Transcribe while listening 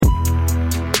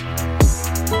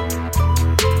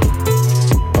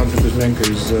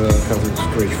Kuzmenko's healthy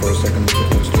scratch for a second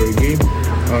straight game.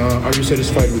 Are you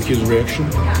satisfied with his reaction?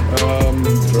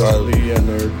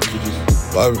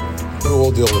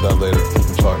 We'll deal with that later.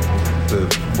 We're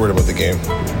worried about the game.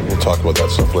 We'll talk about that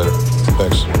stuff later.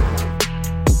 Thanks.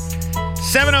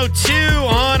 7:02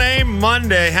 on a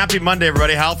Monday. Happy Monday,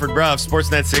 everybody. Halford Bruff,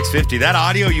 Sportsnet 650. That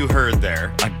audio you heard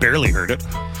there, I barely heard it.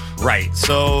 Right.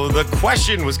 So the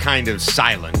question was kind of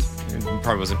silent. It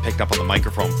probably wasn't picked up on the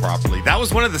microphone properly. That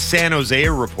was one of the San Jose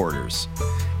reporters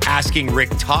asking Rick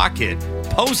Tocchet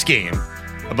post-game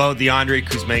about the Andrei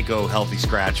Kuzmenko healthy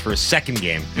scratch for a second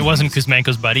game. It wasn't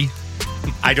Kuzmenko's buddy.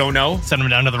 I don't know. Send him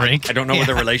down to the rink. I don't know what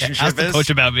their relationship Ask is. the coach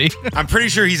about me. I'm pretty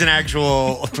sure he's an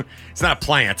actual. It's not a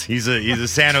plant. He's a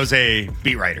San Jose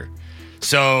beat writer.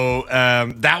 So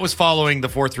that was following the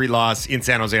 4-3 loss in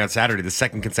San Jose on Saturday, the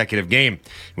second consecutive game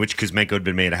in which Kuzmenko had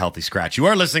been made a healthy scratch. You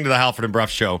are listening to the Halford and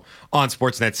Bruff Show on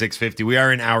Sportsnet 650. We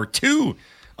are in hour 2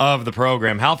 of the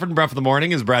program. Halford and Bruff of the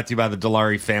Morning is brought to you by the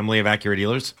Dilawri family of Acura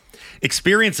dealers.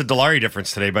 Experience a Dilawri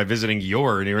difference today by visiting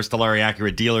your nearest Dilawri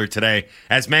Acura dealer today.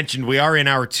 As mentioned, we are in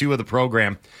hour 2 of the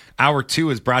program. Hour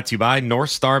 2 is brought to you by North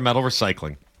Star Metal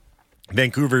Recycling.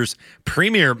 Vancouver's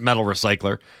premier metal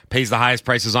recycler, pays the highest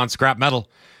prices on scrap metal.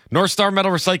 North Star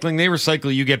Metal Recycling, they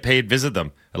recycle, you get paid. Visit them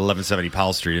at 1170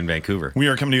 Powell Street in Vancouver. We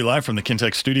are coming to you live from the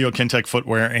Kintec studio. Kintec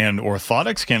Footwear and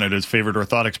Orthotics, Canada's favorite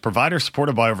orthotics provider,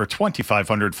 supported by over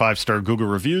 2,500 five-star Google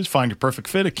reviews. Find your perfect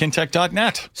fit at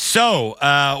kintec.net. So,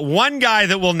 one guy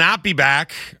that will not be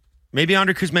back, maybe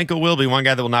Andrei Kuzmenko will be, one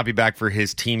guy that will not be back for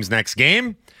his team's next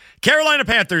game, Carolina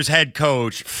Panthers head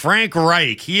coach Frank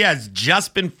Reich. He has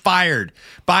just been fired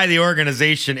by the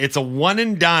organization. It's a one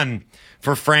and done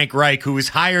for Frank Reich, who was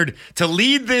hired to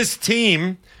lead this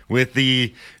team with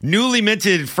the newly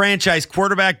minted franchise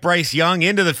quarterback Bryce Young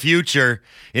into the future.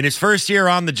 In his first year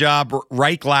on the job,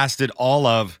 Reich lasted all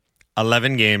of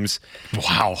 11 games.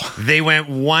 Wow. They went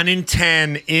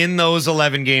 1-10 in those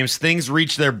 11 games. Things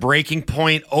reached their breaking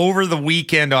point over the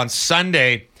weekend on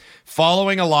Sunday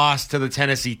following a loss to the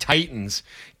Tennessee Titans,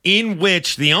 in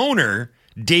which the owner,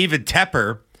 David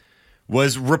Tepper,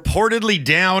 was reportedly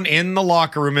down in the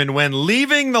locker room, and when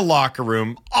leaving the locker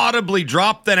room, audibly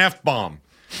dropped an F-bomb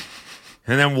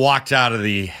and then walked out of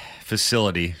the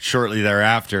facility shortly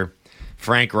thereafter.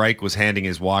 Frank Reich was handing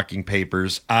his walking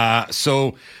papers.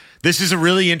 So this is a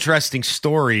really interesting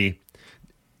story,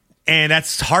 and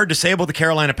that's hard to say about the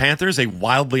Carolina Panthers, a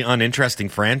wildly uninteresting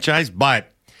franchise, but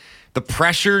the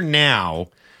pressure now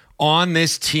on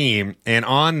this team and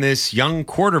on this young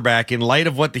quarterback in light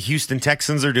of what the Houston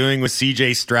Texans are doing with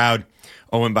C.J. Stroud,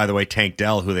 oh, and by the way, Tank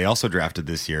Dell, who they also drafted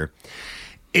this year,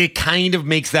 it kind of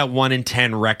makes that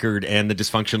 1-10 record and the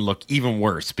dysfunction look even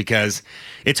worse, because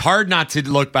it's hard not to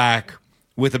look back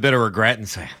with a bit of regret and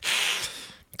say,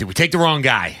 did we take the wrong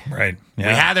guy? Right. Yeah.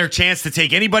 We had our chance to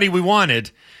take anybody we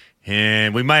wanted,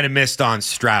 and we might have missed on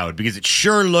Stroud, because it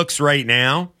sure looks right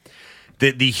now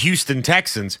that the Houston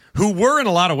Texans, who were in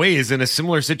a lot of ways in a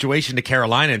similar situation to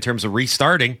Carolina in terms of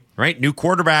restarting, right? New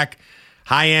quarterback,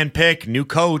 high-end pick, new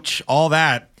coach, all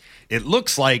that. It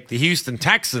looks like the Houston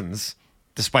Texans,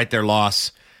 despite their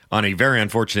loss on a very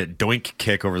unfortunate doink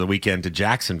kick over the weekend to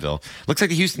Jacksonville, looks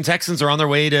like the Houston Texans are on their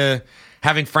way to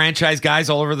having franchise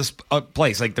guys all over this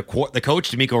place. Like the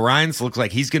coach, DeMeco Ryans, looks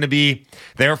like he's going to be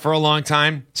there for a long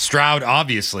time. Stroud,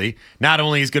 obviously, not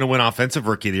only is going to win Offensive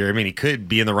Rookie of the Year, I mean, he could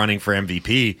be in the running for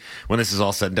MVP when this is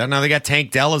all said and done. Now they got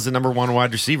Tank Dell as the number 1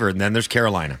 wide receiver, and then there's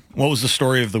Carolina. What was the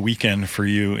story of the weekend for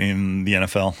you in the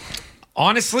NFL?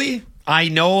 Honestly, I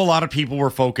know a lot of people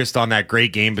were focused on that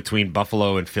great game between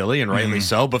Buffalo and Philly, and rightly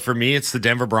so, but for me, it's the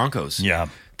Denver Broncos. Yeah.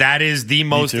 That is the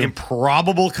most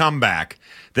improbable comeback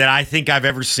that I think I've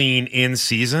ever seen in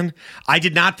season. I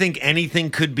did not think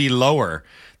anything could be lower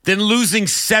than losing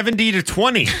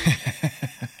 70-20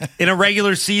 in a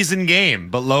regular season game.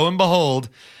 But lo and behold,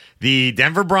 the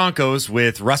Denver Broncos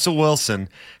with Russell Wilson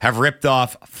have ripped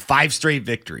off 5 straight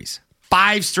victories.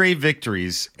 5 straight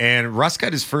victories, and Russ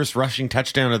got his first rushing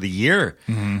touchdown of the year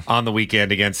on the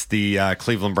weekend against the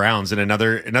Cleveland Browns in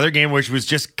another game, which was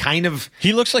just kind of...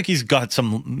 He looks like he's got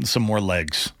some more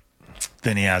legs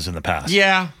than he has in the past.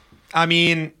 Yeah, I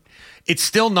mean, it's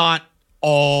still not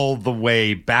all the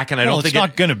way back, and I don't think it's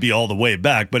not going to be all the way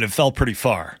back, but it fell pretty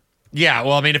far. Yeah,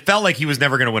 well, I mean, it felt like he was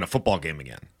never going to win a football game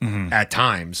again at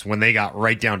times when they got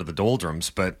right down to the doldrums.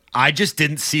 But I just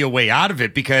didn't see a way out of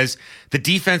it because the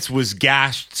defense was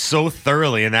gashed so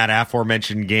thoroughly in that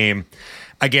aforementioned game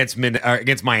against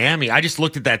Miami. I just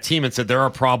looked at that team and said, there are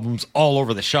problems all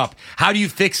over the shop. How do you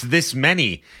fix this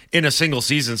many in a single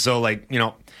season? So,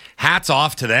 hats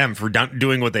off to them for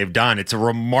doing what they've done. It's a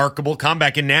remarkable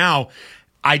comeback. And now,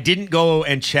 I didn't go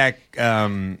and check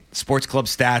Sports Club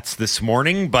stats this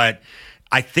morning, but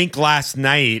I think last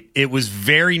night it was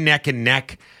very neck and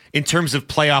neck in terms of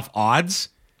playoff odds.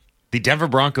 The Denver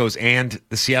Broncos and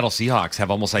the Seattle Seahawks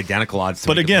have almost identical odds.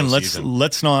 But again,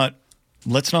 let's not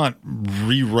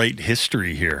rewrite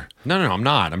history here. No, I'm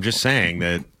not. I'm just saying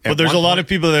that. But there's a lot of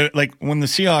people that, like, when the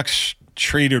Seahawks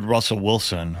traded Russell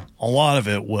Wilson, a lot of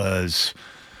it was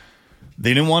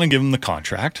they didn't want to give him the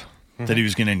contract that he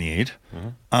was going to need.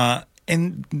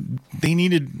 And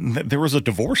there was a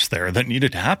divorce there that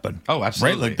needed to happen. Oh,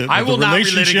 absolutely. Right? Like I will the not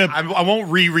relationship. I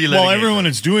won't re-relitigate. Well, everyone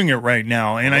is doing it right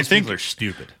now, and I think people are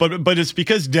stupid. But it's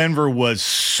because Denver was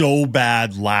so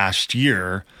bad last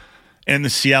year, and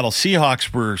the Seattle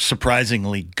Seahawks were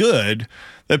surprisingly good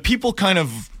that people kind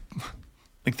of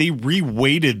like they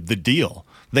reweighted the deal.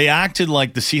 They acted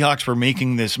like the Seahawks were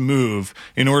making this move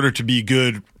in order to be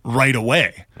good right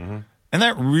away. And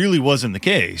that really wasn't the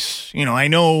case. You know, I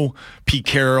know Pete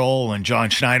Carroll and John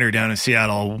Schneider down in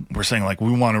Seattle were saying, like,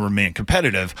 we want to remain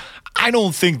competitive. I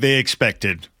don't think they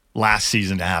expected last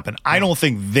season to happen. I don't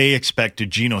think they expected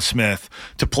Geno Smith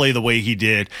to play the way he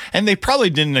did. And they probably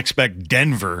didn't expect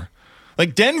Denver.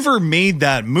 Like, Denver made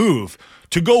that move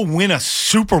to go win a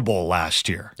Super Bowl last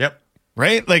year. Yep.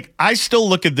 Right? Like, I still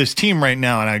look at this team right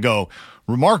now and I go,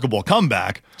 remarkable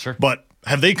comeback. Sure. But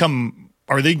have they come...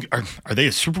 Are they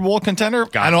a Super Bowl contender?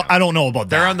 God, I don't know about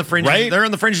that. They're on the fringes. Right? They're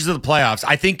on the fringes of the playoffs.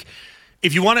 I think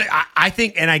if you want to, I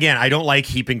think, and again, I don't like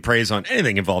heaping praise on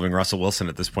anything involving Russell Wilson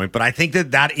at this point, but I think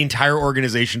that entire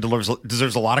organization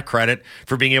deserves a lot of credit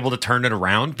for being able to turn it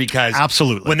around because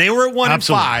absolutely, when they were at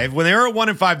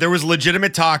 1-5, there was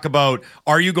legitimate talk about,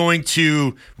 are you going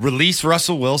to release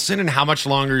Russell Wilson and how much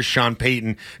longer is Sean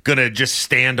Payton going to just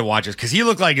stand to watch this? Because he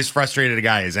looked like as frustrated a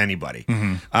guy as anybody.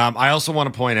 I also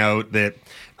want to point out that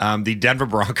the Denver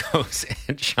Broncos,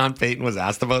 and Sean Payton was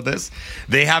asked about this,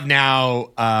 they have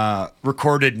now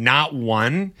recorded not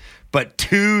one, but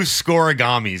 2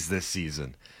 scorigamis this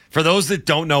season. For those that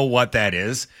don't know what that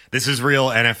is, this is real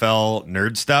NFL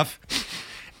nerd stuff.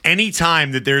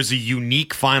 Anytime that there's a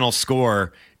unique final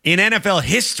score in NFL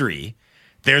history,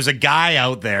 there's a guy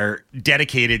out there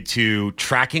dedicated to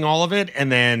tracking all of it and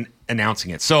then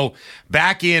announcing it. So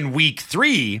back in week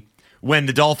 3, when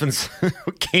the Dolphins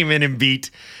came in and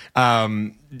beat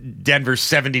Denver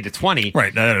 70-20.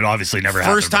 Right. That obviously never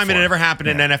happened. First time before. it ever happened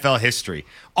in NFL history.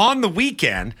 On the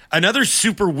weekend, another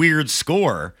super weird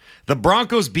score. The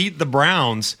Broncos beat the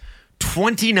Browns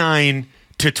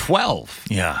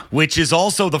 29-12. Yeah. Which is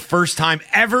also the first time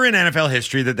ever in NFL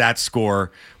history that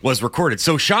score was recorded.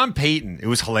 So Sean Payton, it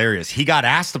was hilarious. He got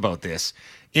asked about this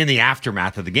in the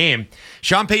aftermath of the game.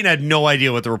 Sean Payton had no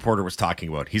idea what the reporter was talking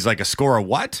about. He's like, a score of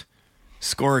what?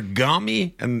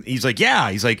 Scorigami? And he's like, yeah.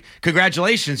 He's like,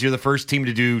 congratulations, you're the first team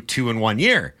to do 2 in 1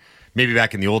 year. Maybe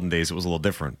back in the olden days it was a little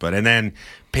different. And then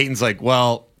Peyton's like,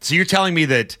 well, so you're telling me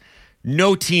that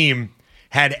no team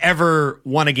had ever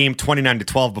won a game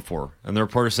 29-12 before? And the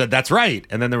reporter said, that's right.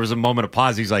 And then there was a moment of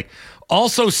pause. He's like,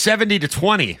 also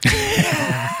 70-20.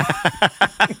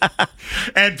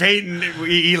 And Peyton,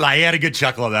 he had a good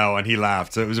chuckle on that one. He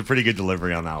laughed. So it was a pretty good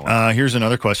delivery on that one. Here's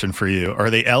another question for you. Are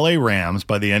the LA Rams,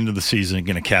 by the end of the season,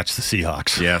 going to catch the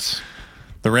Seahawks? Yes.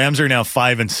 The Rams are now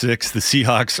 5-6. The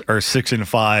Seahawks are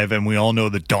 6-5, and we all know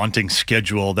the daunting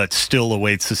schedule that still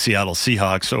awaits the Seattle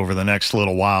Seahawks over the next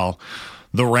little while.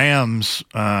 The Rams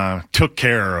took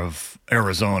care of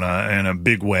Arizona in a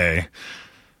big way.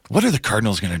 What are the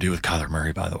Cardinals going to do with Kyler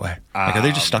Murray, by the way? Like, are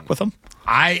they just stuck with him?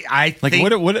 I like think...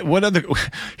 what are the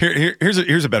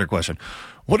here's a better question.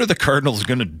 What are the Cardinals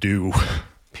going to do?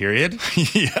 Period.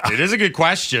 Yeah, it is a good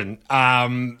question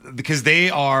because they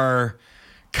are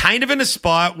kind of in a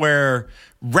spot where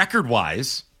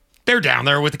record-wise, they're down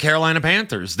there with the Carolina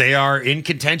Panthers. They are in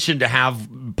contention to have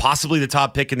possibly the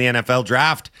top pick in the NFL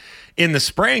draft in the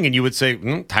spring, and you would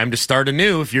say, time to start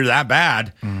anew if you're that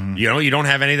bad. You know, you don't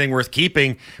have anything worth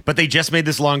keeping, but they just made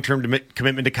this long-term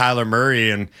commitment to Kyler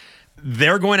Murray, and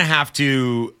they're going to have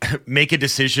to make a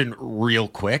decision real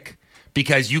quick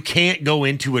because you can't go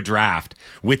into a draft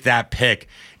with that pick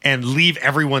and leave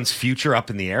everyone's future up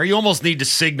in the air. You almost need to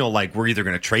signal, like, we're either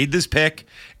going to trade this pick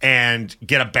and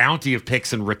get a bounty of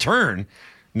picks in return,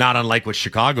 not unlike what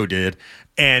Chicago did,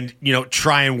 and, you know,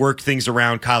 try and work things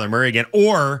around Kyler Murray again,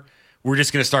 or we're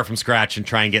just going to start from scratch and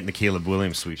try and get in the Caleb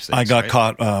Williams sweepstakes. I got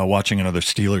caught watching another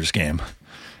Steelers game,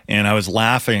 And I was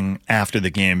laughing after the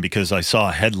game because I saw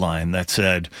a headline that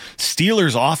said,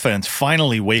 Steelers offense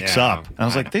finally wakes up. And I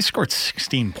was like, they scored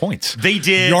 16 points. They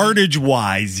did.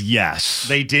 Yardage-wise, yes.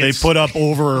 They did. They put up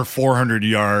over 400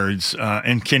 yards.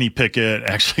 And Kenny Pickett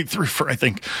actually threw for, I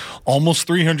think, almost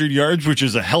 300 yards, which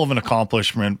is a hell of an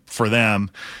accomplishment for them.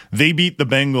 They beat the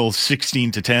Bengals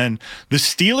 16-10. The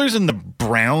Steelers and the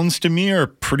Browns, to me, are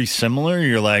pretty similar.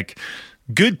 You're like,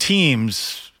 good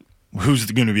teams. Who's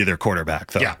going to be their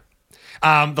quarterback, though? Yeah.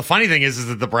 The funny thing is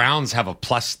that the Browns have a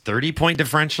plus 30 point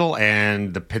differential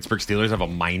and the Pittsburgh Steelers have a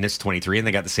minus 23, and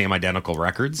they got the same identical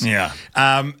records. Yeah.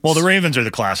 Well, the Ravens are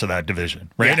the class of that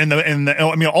division, right? Yeah. And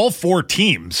I mean, all four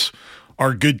teams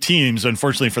are good teams.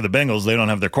 Unfortunately for the Bengals, they don't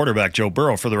have their quarterback, Joe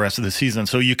Burrow, for the rest of the season.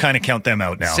 So you kind of count them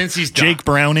out now. Since he's done. Jake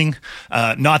Browning,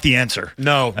 not the answer.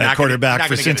 No, at quarterback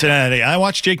for Cincinnati. I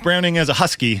watched Jake Browning as a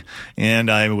Husky, and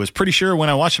I was pretty sure when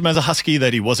I watched him as a Husky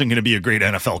that he wasn't going to be a great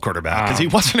NFL quarterback because he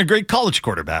wasn't a great college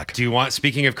quarterback.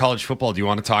 Speaking of college football, do you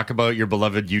want to talk about your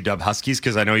beloved UW Huskies?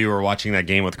 Because I know you were watching that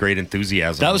game with great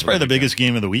enthusiasm. That was probably the biggest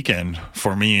game of the weekend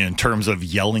for me in terms of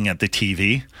yelling at the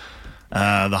TV.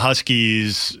 The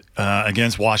Huskies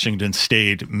against Washington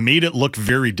State made it look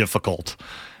very difficult.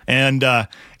 And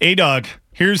A-Dog,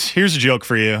 here's a joke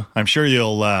for you. I'm sure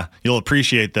you'll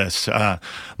appreciate this.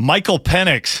 Michael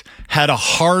Penix had a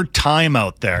hard time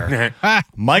out there.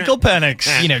 Michael Penix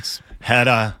Phoenix. had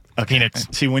a Phoenix.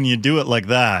 See, when you do it like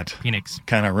that, Phoenix.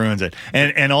 kind of ruins it.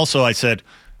 And also I said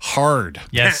hard.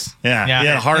 Yes. Yeah, he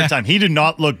had a hard time. He did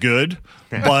not look good,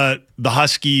 but the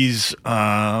Huskies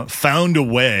found a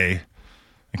way,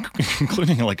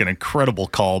 including like an incredible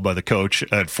call by the coach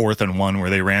at 4th and 1 where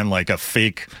they ran like a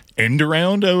fake end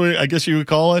around, I guess you would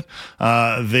call it.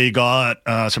 They got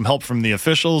some help from the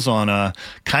officials on a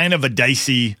kind of a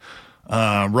dicey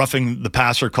roughing the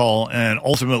passer call, and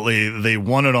ultimately they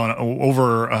won it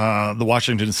over the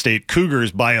Washington State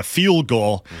Cougars by a field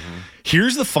goal. Mm-hmm.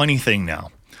 Here's the funny thing now.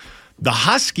 The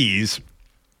Huskies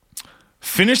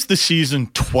finished the season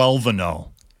 12-0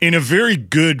 in a very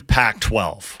good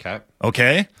Pac-12.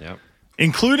 Okay? Yep.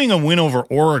 Including a win over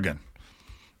Oregon.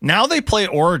 Now they play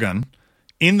Oregon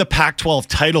in the Pac-12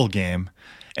 title game,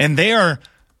 and they are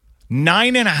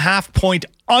 9.5-point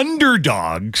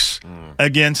underdogs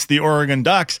against the Oregon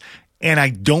Ducks. And I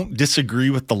don't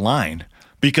disagree with the line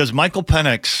because Michael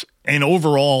Penix and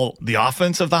overall the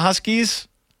offense of the Huskies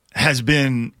has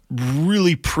been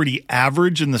really pretty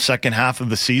average in the second half of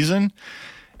the season.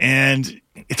 And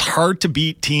it's hard to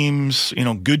beat teams,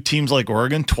 good teams like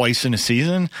Oregon twice in a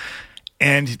season.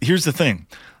 And here's the thing.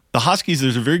 The Huskies,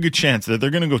 there's a very good chance that they're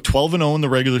going to go 12-0 in the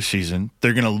regular season.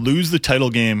 They're going to lose the title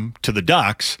game to the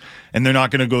Ducks, and they're not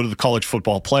going to go to the college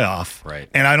football playoff. Right.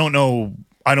 And I don't know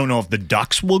if the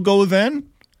Ducks will go then.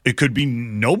 It could be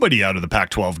nobody out of the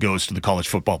Pac-12 goes to the college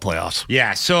football playoffs.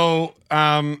 Yeah, so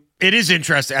it is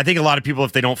interesting. I think a lot of people,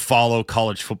 if they don't follow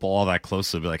college football all that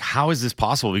closely, will be like, how is this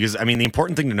possible? Because, I mean, the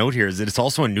important thing to note here is that it's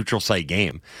also a neutral site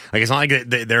game. Like, it's not like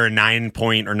they're a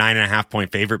 9-point or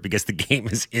 9.5-point favorite because the game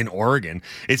is in Oregon.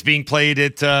 It's being played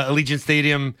at Allegiant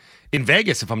Stadium in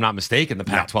Vegas, if I'm not mistaken, the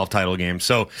Pac-12 title game.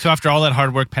 So after all that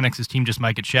hard work, Penix's team just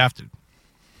might get shafted.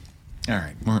 All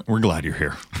right. We're glad you're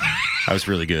here. That was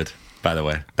really good, by the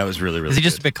way. That was really, really good. Is he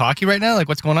just a bit cocky right now? Like,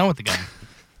 what's going on with the guy?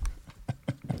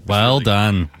 Well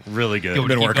done. Really good. You've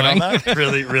Been working on that?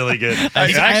 Really, really good. I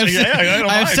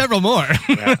have several more.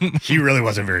 He really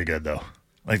wasn't very good, though.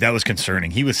 Like, that was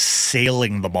concerning. He was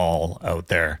sailing the ball out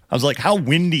there. I was like, how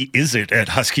windy is it at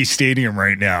Husky Stadium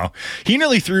right now? He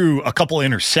nearly threw a couple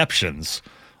interceptions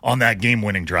on that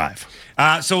game-winning drive.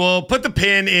 So we'll put the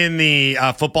pin in the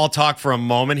football talk for a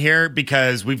moment here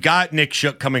because we've got Nick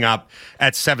Shook coming up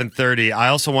at 7:30. I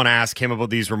also want to ask him about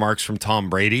these remarks from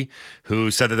Tom Brady, who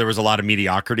said that there was a lot of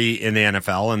mediocrity in the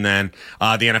NFL, and then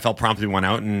the NFL promptly went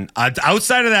out. And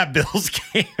outside of that Bills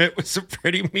game, it was a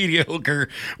pretty mediocre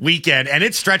weekend, and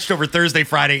it stretched over Thursday,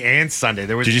 Friday, and Sunday.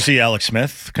 Did you see Alex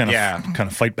Smith kind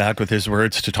of fight back with his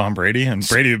words to Tom Brady? And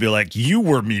Brady would be like, "You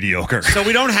were mediocre." So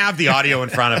we don't have the audio in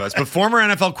front of us, but former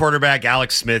NFL quarterback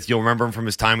Alex Smith, you'll remember him from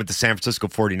his time with the San Francisco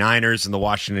 49ers and the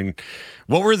Washington.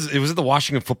 Was it the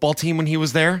Washington football team when he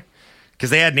was there? Because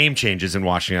they had name changes in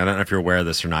Washington. I don't know if you're aware of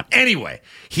this or not. Anyway,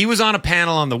 he was on a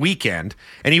panel on the weekend,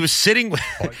 and he was sitting with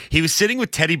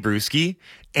Teddy Bruschi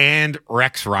and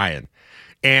Rex Ryan.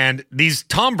 And these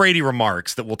Tom Brady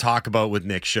remarks that we'll talk about with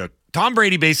Nick Shook. Tom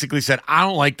Brady basically said, I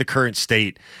don't like the current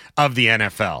state of the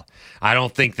NFL. I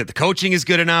don't think that the coaching is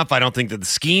good enough. I don't think that the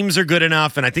schemes are good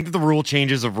enough. And I think that the rule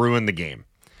changes have ruined the game.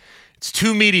 It's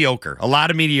too mediocre. A lot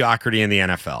of mediocrity in the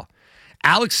NFL.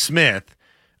 Alex Smith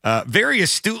very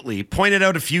astutely pointed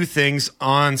out a few things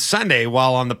on Sunday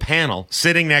while on the panel,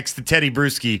 sitting next to Teddy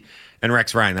Bruschi and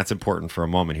Rex Ryan. That's important for a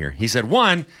moment here. He said,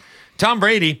 one, Tom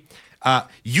Brady,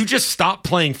 you just stopped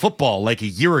playing football like a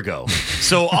year ago.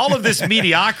 So all of this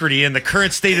mediocrity in the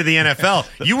current state of the NFL,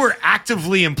 you were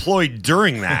actively employed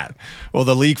during that. Well,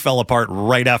 the league fell apart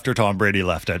right after Tom Brady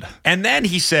left it. And then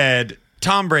he said,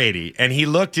 Tom Brady, and he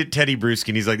looked at Teddy Bruschi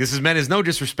and he's like, this is meant as no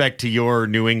disrespect to your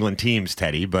New England teams,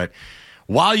 Teddy, but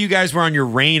while you guys were on your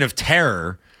reign of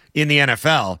terror in the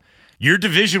NFL, your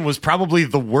division was probably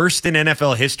the worst in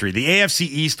NFL history. The AFC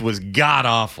East was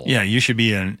god-awful. Yeah, you should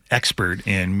be an expert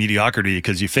in mediocrity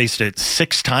because you faced it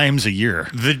 6 times a year.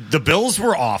 The Bills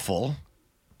were awful.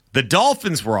 The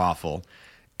Dolphins were awful.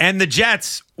 And the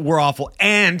Jets were awful.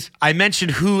 And I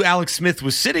mentioned who Alex Smith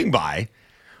was sitting by.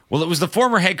 Well, it was the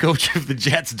former head coach of the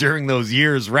Jets during those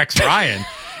years, Rex Ryan.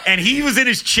 And he was in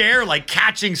his chair, like,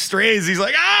 catching strays. He's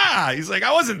like,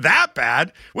 I wasn't that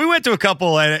bad. We went to a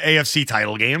couple AFC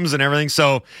title games and everything.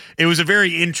 So it was a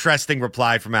very interesting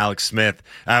reply from Alex Smith.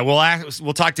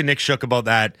 We'll talk to Nick Shook about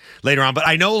that later on. But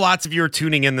I know lots of you are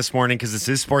tuning in this morning because this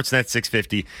is Sportsnet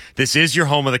 650. This is your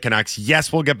home of the Canucks.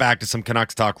 Yes, we'll get back to some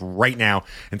Canucks talk right now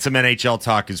and some NHL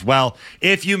talk as well.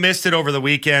 If you missed it over the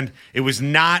weekend, it was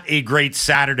not a great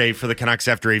Saturday for the Canucks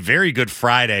after a very good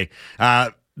Friday.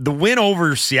 The win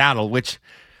over Seattle, which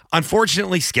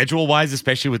unfortunately, schedule-wise,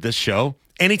 especially with this show,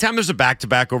 anytime there's a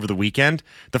back-to-back over the weekend,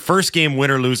 the first game, win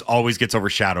or lose, always gets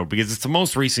overshadowed because it's the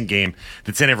most recent game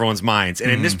that's in everyone's minds. And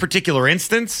in this particular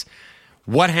instance,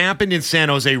 what happened in San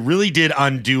Jose really did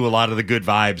undo a lot of the good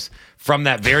vibes from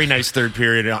that very nice third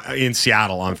period in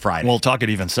Seattle on Friday. Well, Tuckett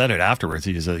even said it afterwards.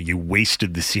 He said, you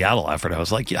wasted the Seattle effort. I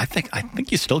was like, yeah, I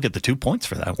think you still get the 2 points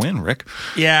for that win, Rick.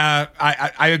 Yeah,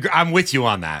 I agree. I'm with you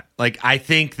on that. Like, I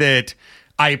think that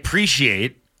I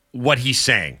appreciate what he's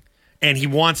saying. And he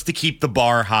wants to keep the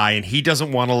bar high, and he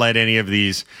doesn't want to let any of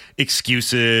these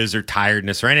excuses or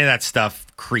tiredness or any of that stuff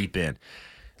creep in.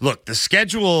 Look, the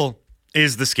schedule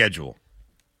is the schedule.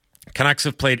 Canucks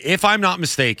have played, if I'm not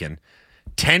mistaken,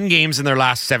 10 games in their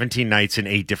last 17 nights in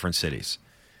 8 different cities.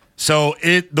 So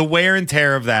the wear and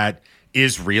tear of that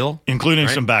is real. Including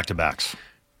right? some back-to-backs.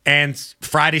 And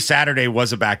Friday, Saturday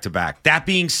was a back-to-back. That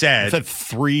being said... I've had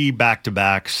 3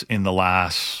 back-to-backs in the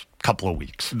last couple of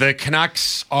weeks. The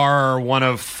Canucks are one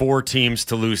of 4 teams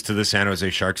to lose to the San Jose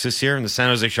Sharks this year, and the San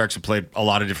Jose Sharks have played a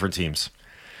lot of different teams,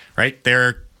 right?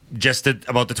 They're just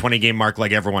about the 20-game mark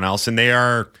like everyone else, and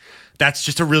that's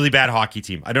just a really bad hockey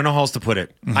team. I don't know how else to put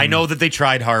it. I know that they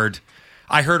tried hard.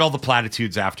 I heard all the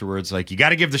platitudes afterwards, like, you got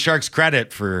to give the Sharks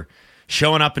credit for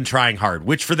showing up and trying hard,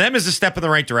 which for them is a step in the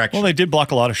right direction. Well, they did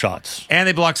block a lot of shots. And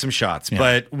they blocked some shots, yeah.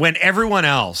 But when everyone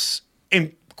else,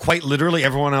 and quite literally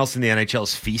everyone else in the NHL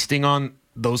is feasting on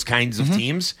those kinds of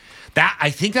teams, that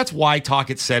I think that's why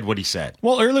Tocchet said what he said.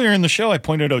 Well, earlier in the show, I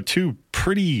pointed out 2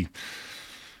 pretty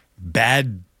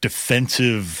bad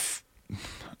defensive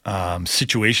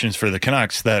situations for the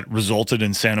Canucks that resulted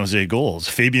in San Jose goals.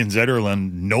 Fabian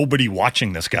Zetterlund, nobody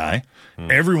watching this guy.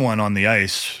 Everyone on the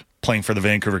ice playing for the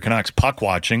Vancouver Canucks, puck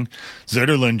watching.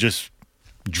 Zetterlund just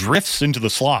drifts into the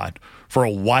slot for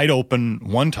a wide open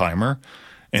one-timer.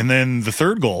 And then the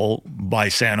third goal by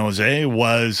San Jose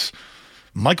was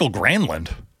Michael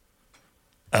Granlund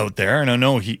out there. And I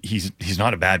know he's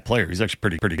not a bad player. He's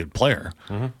actually pretty good player.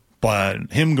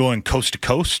 But him going coast to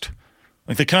coast,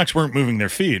 like, the Canucks weren't moving their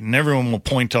feet. And everyone will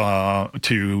point to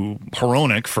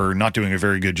Hronek for not doing a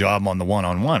very good job on the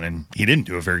one-on-one. And he didn't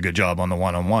do a very good job on the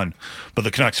one-on-one. But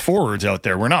the Canucks forwards out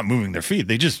there were not moving their feet.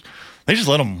 They just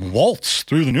let them waltz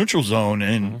through the neutral zone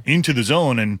and into the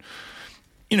zone. And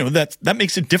you know, that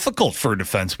makes it difficult for a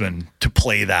defenseman to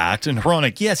play that. And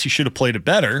Hronek, yes, he should have played it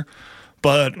better.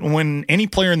 But when any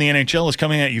player in the NHL is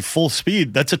coming at you full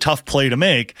speed, that's a tough play to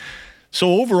make.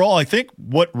 So overall, I think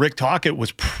what Rick Tocchet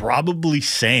was probably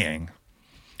saying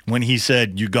when he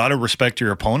said, you got to respect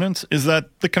your opponents, is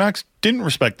that the Canucks didn't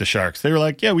respect the Sharks. They were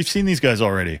like, yeah, we've seen these guys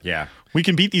already. Yeah. We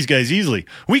can beat these guys easily.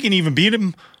 We can even beat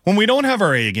them when we don't have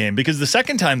our A game, because the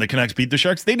second time the Canucks beat the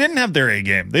Sharks, they didn't have their A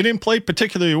game. They didn't play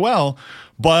particularly well,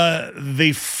 but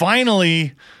they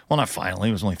finally, well, not finally,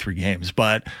 it was only 3 games,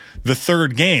 but the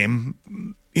third game,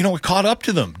 you know, it caught up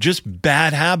to them. Just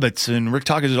bad habits. And Rick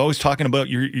Tocchet is always talking about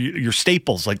your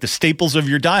staples, like the staples of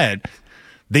your diet.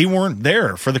 They weren't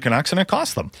there for the Canucks, and it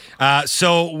cost them.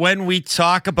 So when we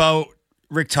talk about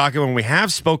Rick Tocchet, when we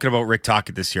have spoken about Rick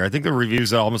Tocchet this year, I think the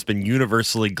reviews have almost been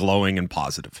universally glowing and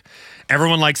positive.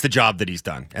 Everyone likes the job that he's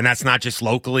done, and that's not just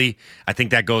locally. I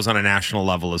think that goes on a national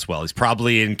level as well. He's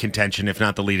probably in contention, if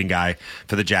not the leading guy,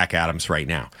 for the Jack Adams right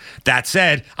now. That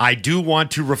said, I do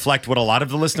want to reflect what a lot of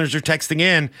the listeners are texting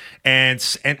in, and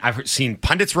I've seen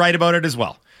pundits write about it as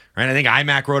well. Right? I think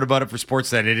IMAC wrote about it for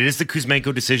Sportsnet. It is the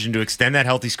Kuzmenko decision to extend that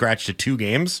healthy scratch to 2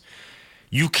 games.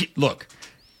 Look,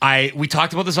 we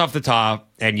talked about this off the top,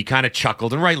 and you kind of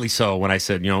chuckled, and rightly so, when I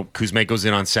said, Kuzmenko's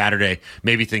in on Saturday.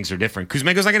 Maybe things are different.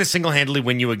 Kuzmenko's not going to single-handedly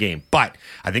win you a game. But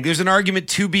I think there's an argument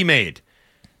to be made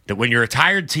that when you're a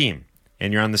tired team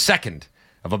and you're on the second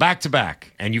of a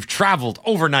back-to-back and you've traveled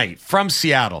overnight from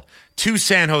Seattle to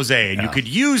San Jose and you could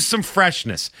use some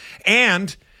freshness,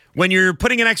 and when you're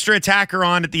putting an extra attacker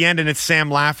on at the end and it's Sam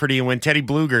Lafferty, and when Teddy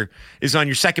Bluger is on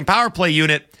your second power play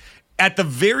unit, at the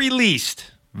very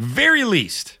least,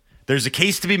 there's a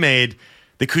case to be made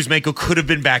that Kuzmenko could have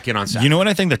been back in on Saturday. You know what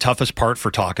I think the toughest part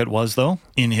for Tocchet was, though,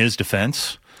 in his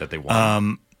defense? That they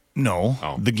won? No.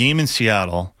 Oh. The game in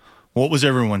Seattle, what was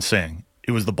everyone saying?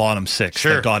 It was the bottom 6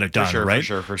 that got it done, right?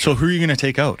 For sure. So who are you going to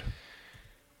take out?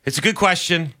 It's a good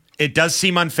question. It does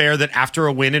seem unfair that after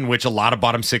a win in which a lot of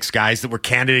bottom 6 guys that were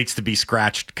candidates to be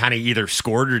scratched kind of either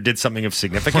scored or did something of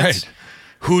significance. Right.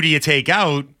 Who do you take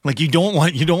out? Like, you don't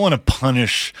want to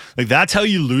punish. Like, that's how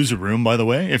you lose a room, by the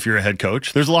way, if you're a head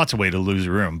coach. There's lots of ways to lose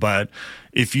a room, but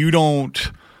if you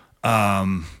don't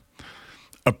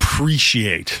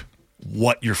appreciate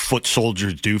what your foot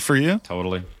soldiers do for you,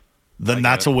 totally, then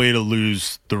that's a way to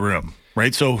lose the room,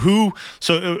 right? So who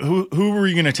were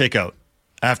you going to take out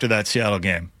after that Seattle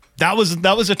game? That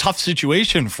was a tough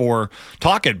situation for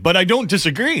Tocchet, but I don't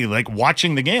disagree. Like,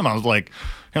 watching the game, I was like,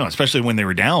 especially when they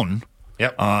were down.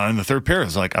 Yep. In the third pair,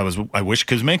 I wish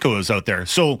Kuzmenko was out there.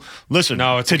 So listen,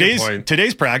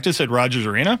 today's practice at Rogers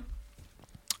Arena,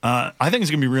 I think it's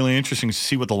going to be really interesting to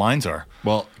see what the lines are.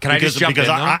 Well, I just jump in?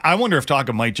 I wonder if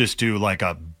Tocchet might just do like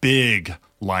a big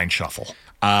line shuffle.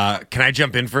 Can I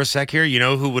jump in for a sec here? You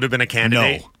know who would have been a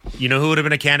candidate? No. You know who would have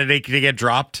been a candidate to get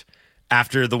dropped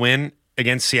after the win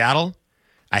against Seattle?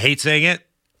 I hate saying it,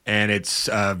 and it's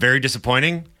very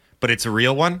disappointing, but it's a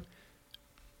real one.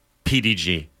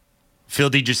 PDG. Phil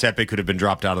DiGiuseppe could have been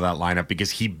dropped out of that lineup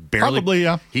because he barely played.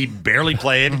 I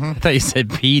thought you said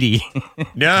Petey.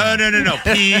 No.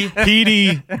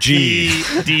 PDG.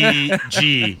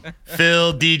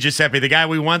 Phil DiGiuseppe, the guy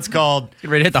we once called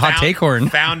Get ready to hit the hot take horn.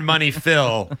 Found Money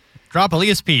Phil. Drop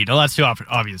Elias Pete. Oh, that's too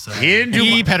obvious.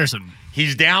 Pedersen.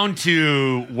 He's down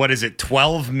to,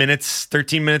 12 minutes,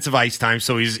 13 minutes of ice time.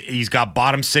 So he's got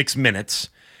bottom 6 minutes.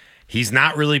 He's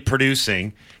not really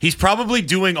producing. He's probably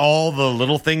doing all the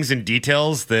little things and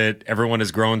details that everyone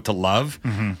has grown to love.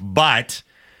 Mm-hmm. But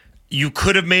you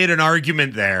could have made an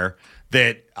argument there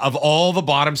that of all the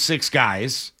bottom 6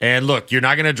 guys, and look, you're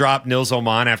not going to drop Nils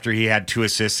Oman after he had 2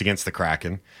 assists against the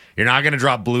Kraken. You're not going to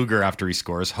drop Bluger after he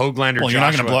scores. Hoaglander, you're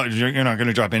not going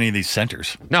to drop any of these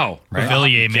centers. No. Right?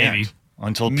 Beauvillier, maybe.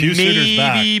 Until Pewsooter's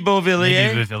back. Maybe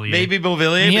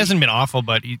Beauvillier. He hasn't been awful,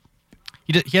 but he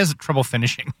has trouble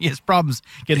finishing. He has problems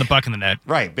getting the puck in the net.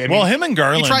 Right. I mean, him and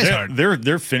Garland, he tries hard.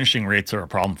 Their finishing rates are a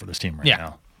problem for this team right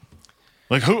now.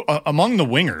 Like, who among the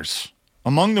wingers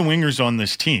on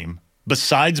this team,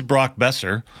 besides Brock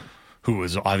Besser, who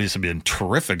has obviously been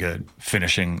terrific at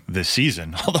finishing this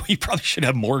season, although he probably should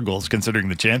have more goals considering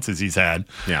the chances he's had.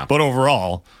 Yeah. But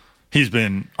overall, he's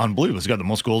been unbelievable. He's got the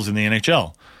most goals in the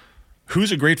NHL.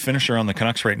 Who's a great finisher on the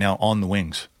Canucks right now on the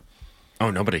wings?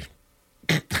 Oh, nobody.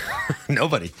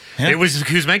 Nobody. Yeah. It was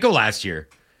Kuzmenko last year,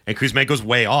 and Kuzmenko's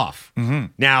way off. Mm-hmm.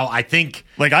 Now, I think...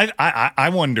 Like, I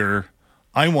wonder...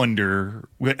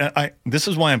 this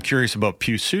is why I'm curious about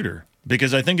Pewsooter,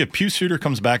 because I think if Pewsooter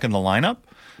comes back in the lineup,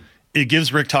 it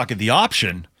gives Rick Tocchet the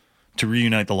option to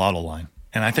reunite the Lotto line.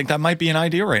 And I think that might be an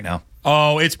idea right now.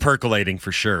 Oh, it's percolating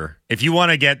for sure. If you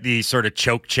want to get the sort of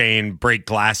choke chain, break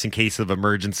glass in case of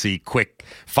emergency, quick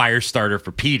fire starter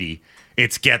for Petey,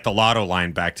 it's get the Lotto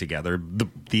line back together.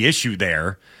 The issue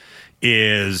there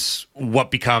is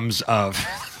what becomes of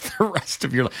the rest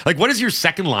of your life. Like, what does your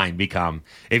second line become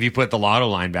if you put the Lotto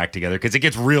line back together? Because it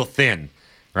gets real thin,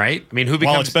 right? I mean, who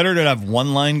becomes... Well, it's better to have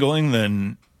one line going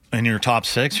than in your top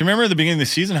 6. You remember at the beginning of the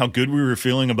season how good we were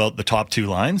feeling about the top 2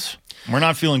 lines? We're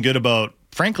not feeling good about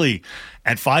frankly,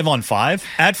 at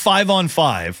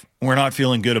 5-on-5, we're not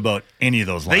feeling good about any of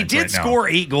those lines. They did right now. score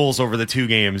 8 goals over the 2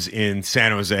 games in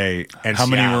San Jose and How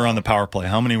many Seattle. were on the power play?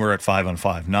 How many were at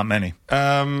 5-on-5? Not many.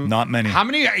 Not many. How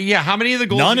many? Yeah, how many of the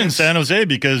goals? None in against- San Jose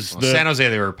because San Jose,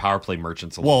 they were power play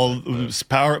merchants. A little bit,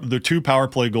 but- the 2 power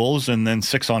play goals and then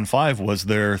 6-on-5 was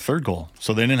their third goal.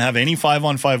 So they didn't have any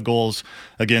 5-on-5 goals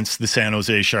against the San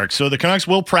Jose Sharks. So the Canucks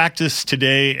will practice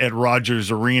today at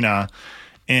Rogers Arena.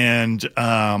 And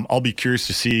I'll be curious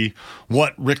to see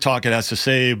what Rick Tocchet has to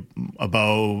say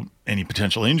about any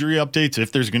potential injury updates,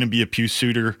 if there's going to be a Pius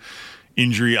Suter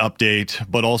injury update,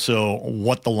 but also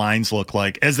what the lines look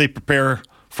like as they prepare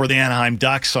for the Anaheim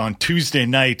Ducks on Tuesday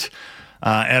night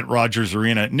at Rogers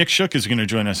Arena. Nick Shook is going to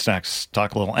join us next.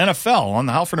 Talk a little NFL on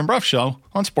the Halford and Bruff Show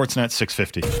on Sportsnet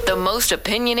 650. The most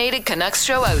opinionated Canucks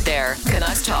show out there.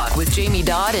 Canucks Talk with Jamie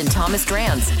Dodd and Thomas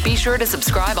Drance. Be sure to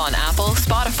subscribe on Apple,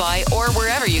 Spotify, or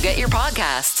wherever you get your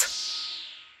podcasts.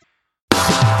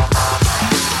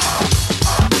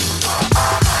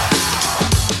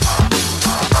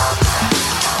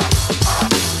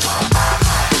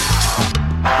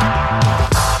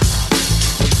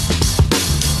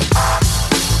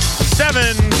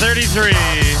 .33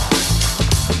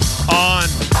 on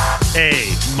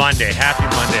a Monday. Happy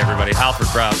Monday, everybody. Halford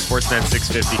Brown, Sportsnet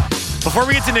 650. Before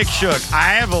we get to Nick Shook,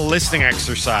 I have a listening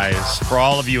exercise for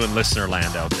all of you in listener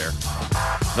land out there.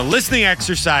 The listening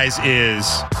exercise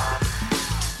is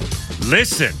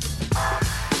listen.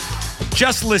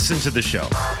 Just listen to the show.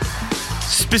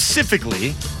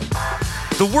 Specifically,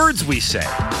 the words we say.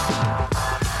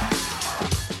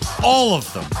 All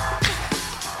of them.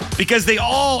 Because they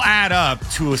all add up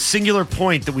to a singular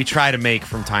point that we try to make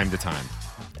from time to time.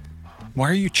 Why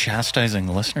are you chastising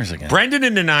the listeners again? Brendan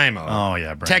in Nanaimo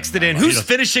texted in, who's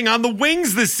finishing on the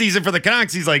wings this season for the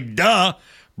Canucks? He's like, duh,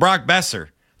 Brock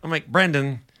Besser. I'm like,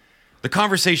 Brendan, the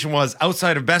conversation was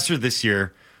outside of Besser this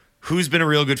year, who's been a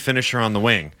real good finisher on the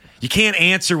wing? You can't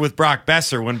answer with Brock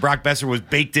Besser when Brock Besser was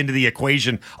baked into the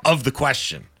equation of the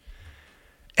question.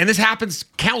 And this happens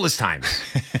countless times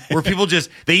where people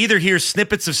they either hear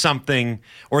snippets of something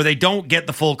or they don't get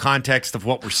the full context of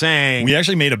what we're saying. We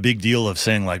actually made a big deal of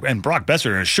saying, like, and Brock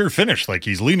Besser is sure finished. Like,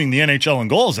 he's leading the NHL in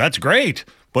goals. That's great.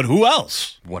 But who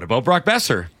else? What about Brock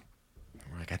Besser?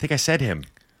 We're like, I think I said him.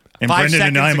 And 5 Brendan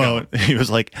seconds Nanaimo, ago. he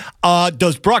was like,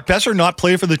 does Brock Besser not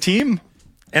play for the team?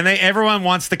 And everyone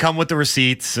wants to come with the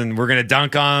receipts, and we're going to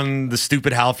dunk on the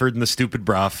stupid Halford and the stupid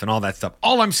Bruff and all that stuff.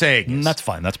 All I'm saying is, that's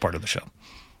fine. That's part of the show.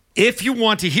 If you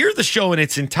want to hear the show in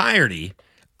its entirety,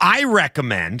 I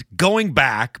recommend going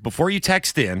back before you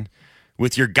text in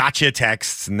with your gotcha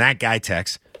texts and that guy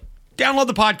text. Download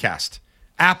the podcast.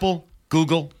 Apple,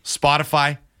 Google,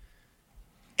 Spotify,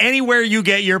 anywhere you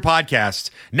get your podcasts.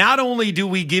 Not only do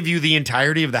we give you the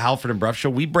entirety of the Halford and Bruff Show,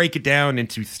 we break it down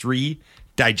into 3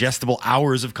 digestible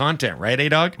hours of content, right,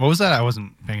 A-Dog? What was that? I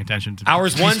wasn't paying attention to.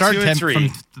 Hours Did you 1, start 2, and 3. From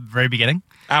the very beginning?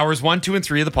 Hours 1, 2, and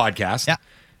 3 of the podcast. Yeah.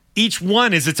 Each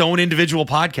one is its own individual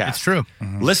podcast. It's true.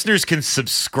 Mm-hmm. Listeners can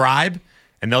subscribe,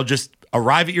 and they'll just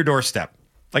arrive at your doorstep,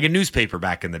 like a newspaper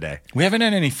back in the day. We haven't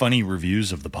had any funny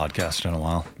reviews of the podcast in a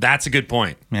while. That's a good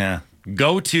point. Yeah.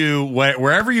 Go to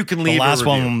wherever you can leave the last a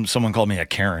review. one, someone called me a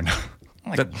Karen.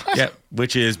 Yeah,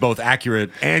 which is both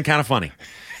accurate and kind of funny.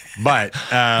 But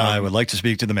I would like to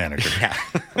speak to the manager. Yeah.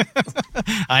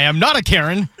 I am not a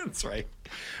Karen. That's right.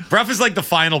 Bruff is like the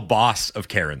final boss of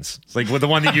Karens. It's like the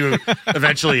one that you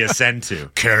eventually ascend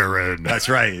to. Karen. That's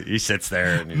right. He sits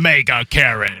there. And Mega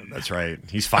Karen. That's right.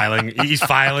 He's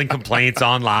filing complaints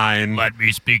online. Let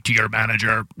me speak to your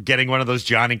manager. Getting one of those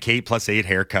John and Kate +8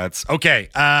 haircuts. Okay,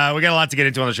 we got a lot to get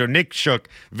into on the show. Nick Shook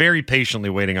very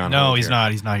patiently waiting on. No, he's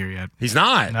not. He's not here yet. He's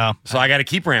not. No. So I got to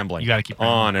keep rambling. You got to keep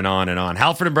on and on and on.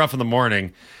 Halford and Bruff in the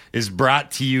morning is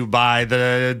brought to you by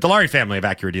the Dilawri family of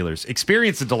Acura dealers.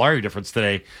 Experience the Dilawri difference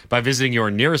today by visiting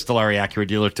your nearest Dilawri Acura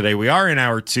dealer today. We are in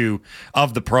hour 2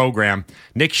 of the program.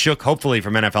 Nick Shook, hopefully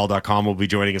from NFL.com, will be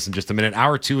joining us in just a minute.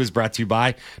 Hour 2 is brought to you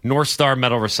by North Star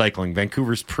Metal Recycling.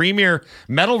 Vancouver's premier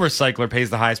metal recycler pays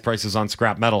the highest prices on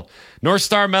scrap metal. North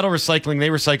Star Metal Recycling, they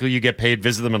recycle, you get paid.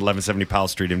 Visit them at 1170 Powell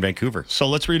Street in Vancouver. So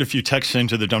let's read a few texts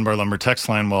into the Dunbar Lumber text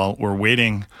line while we're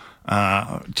waiting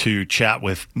to chat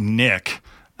with Nick.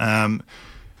 Scott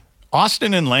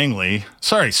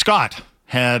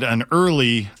had an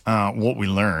early what we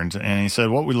learned, and he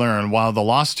said, what we learned, while the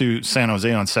loss to San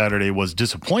Jose on Saturday was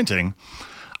disappointing,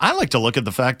 I like to look at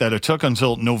the fact that it took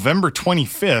until November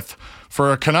 25th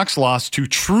for a Canucks loss to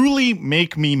truly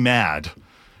make me mad.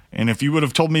 And if you would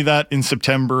have told me that in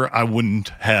September, I wouldn't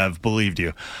have believed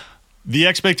you. The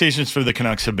expectations for the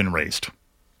Canucks have been raised,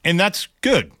 and that's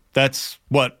good. That's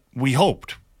what we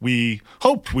hoped. We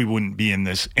hoped we wouldn't be in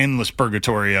this endless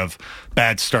purgatory of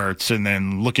bad starts and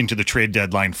then looking to the trade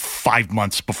deadline 5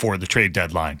 months before the trade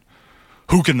deadline.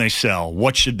 Who can they sell?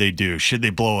 What should they do? Should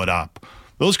they blow it up?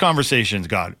 Those conversations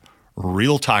got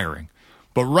real tiring.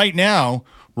 But right now,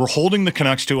 we're holding the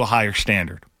Canucks to a higher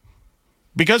standard.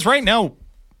 Because right now,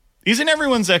 isn't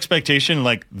everyone's expectation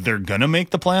like they're going to make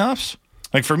the playoffs?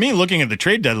 Like for me, looking at the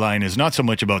trade deadline is not so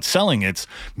much about selling. It's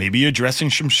maybe addressing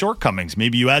some shortcomings.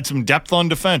 Maybe you add some depth on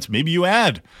defense. Maybe you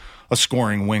add a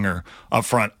scoring winger up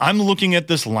front. I'm looking at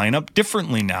this lineup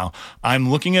differently now. I'm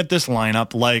looking at this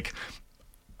lineup like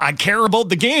I care about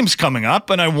the games coming up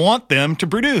and I want them to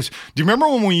produce. Do you remember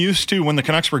when we used to, when the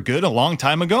Canucks were good a long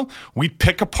time ago, we'd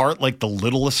pick apart like the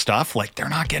littlest stuff, like they're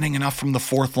not getting enough from the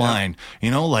fourth line.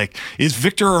 You know, like is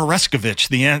Victor Oreskovich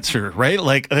the answer, right?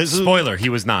 Like spoiler, he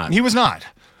was not. He was not.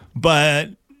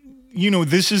 But you know,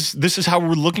 this is how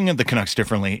we're looking at the Canucks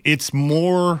differently. It's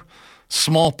more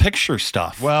small picture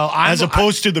stuff. Well, as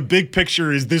opposed to the big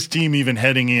picture, is this team even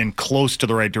heading in close to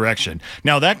the right direction?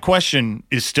 Now, that question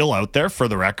is still out there for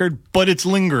the record, but it's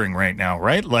lingering right now,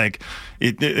 right? Like,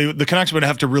 the Canucks would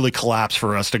have to really collapse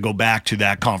for us to go back to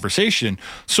that conversation.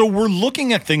 So we're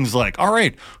looking at things like, all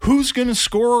right, who's going to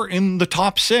score in the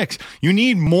top six? You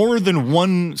need more than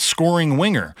one scoring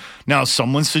winger. Now,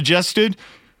 someone suggested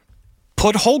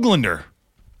put Höglander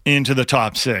into the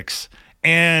top six.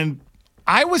 And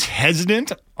I was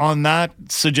hesitant on that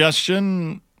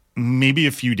suggestion maybe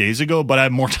a few days ago, but I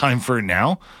have more time for it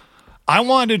now.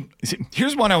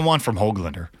 Here's what I want from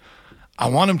Höglander. I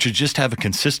want him to just have a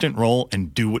consistent role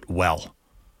and do it well,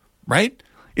 right?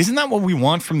 Isn't that what we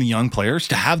want from the young players?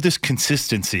 To have this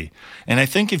consistency. And I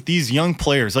think if these young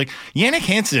players, like Jannik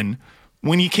Hansen,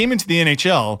 when he came into the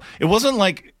NHL, it wasn't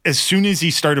like as soon as he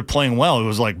started playing well, it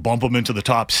was like bump him into the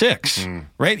top six,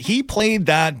 right? He played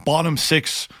that bottom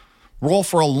six role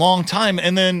for a long time.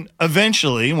 And then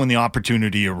eventually, when the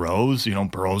opportunity arose, you know,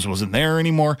 Burroughs wasn't there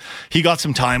anymore. He got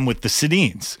some time with the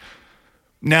Sedins.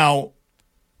 Now,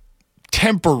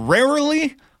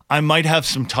 temporarily, I might have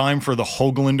some time for the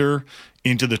Höglander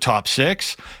into the top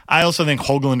six. I also think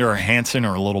Höglander or Hansen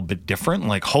are a little bit different.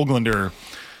 Like Höglander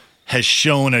has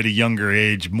shown at a younger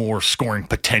age more scoring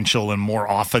potential and more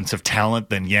offensive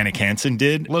talent than Jannik Hansen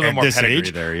did a little at more this pedigree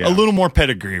age. there, yeah. A little more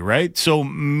pedigree, right? So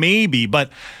maybe,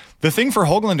 but the thing for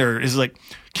Höglander is like,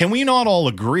 can we not all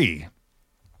agree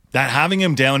that having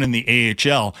him down in the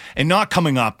AHL and not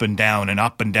coming up and down and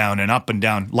up and down and up and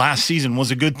down last season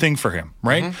was a good thing for him,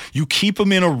 right? Mm-hmm. You keep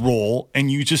him in a role and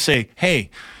you just say,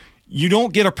 hey, you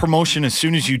don't get a promotion as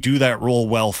soon as you do that role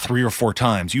well 3 or 4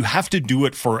 times. You have to do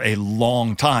it for a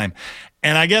long time.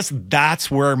 And I guess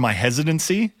that's where my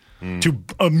hesitancy to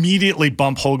immediately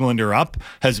bump Höglander up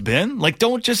has been. Like,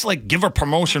 don't just like give a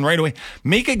promotion right away.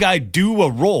 Make a guy do a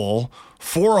role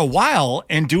for a while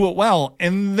and do it well,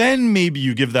 and then maybe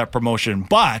you give that promotion.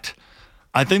 But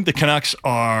I think the Canucks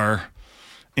are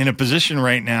in a position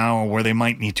right now where they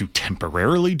might need to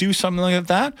temporarily do something like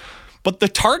that. But the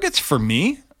targets for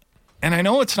me, and I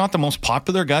know it's not the most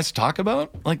popular guys to talk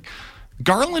about, like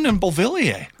Garland and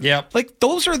Beauvillier. Yeah. Like,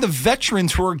 those are the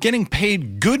veterans who are getting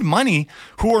paid good money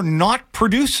who are not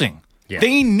producing. Yeah.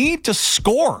 They need to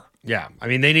score. Yeah. I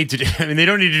mean, they need to they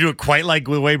don't need to do it quite like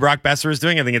the way Brock Besser is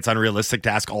doing. I think it's unrealistic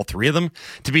to ask all 3 of them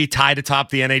to be tied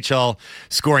atop the NHL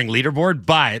scoring leaderboard.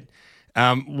 But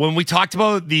when we talked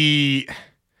about the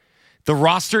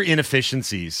roster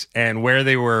inefficiencies and where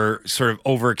they were sort of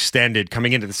overextended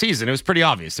coming into the season, it was pretty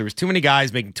obvious. There was too many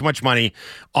guys making too much money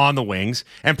on the wings.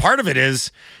 And part of it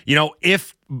is, you know,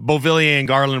 if Beauvillier and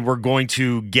Garland were going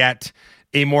to get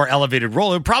a more elevated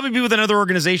role, it would probably be with another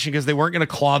organization because they weren't going to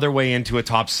claw their way into a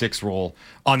top 6 role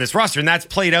on this roster. And that's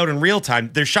played out in real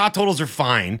time. Their shot totals are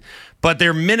fine, but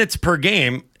their minutes per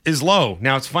game is low.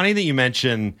 Now, it's funny that you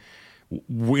mention,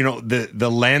 you know,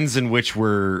 the lens in which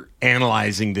we're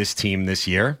analyzing this team this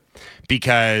year,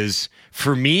 because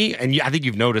for me, and I think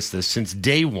you've noticed this, since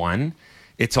day one,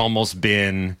 it's almost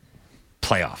been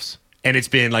playoffs. And it's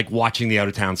been like watching the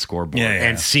out-of-town scoreboard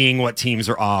and seeing what teams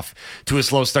are off to a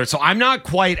slow start. So I'm not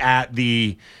quite at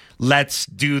the let's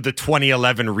do the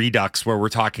 2011 Redux where we're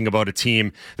talking about a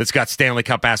team that's got Stanley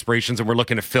Cup aspirations and we're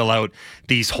looking to fill out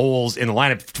these holes in the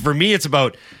lineup. For me, it's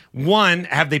about, 1,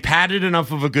 have they padded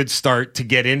enough of a good start to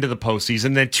get into the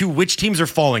postseason? Then 2, which teams are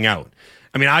falling out?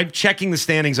 I mean, I'm checking the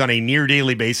standings on a near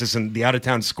daily basis and the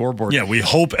out-of-town scoreboard. Yeah, we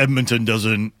hope Edmonton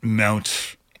doesn't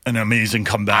mount an amazing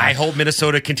comeback. I hope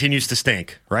Minnesota continues to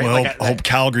stink, right? Well, I hope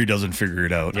Calgary doesn't figure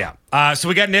it out. Yeah. So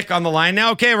we got Nick on the line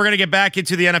now. Okay, we're going to get back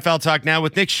into the NFL talk now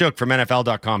with Nick Shook from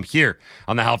NFL.com here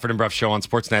on the Halford and Bruff Show on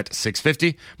Sportsnet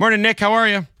 650. Morning, Nick. How are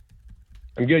you?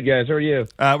 I'm good, guys. How are you?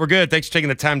 We're good. Thanks for taking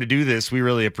the time to do this. We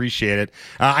really appreciate it.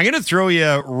 I'm going to throw you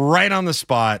right on the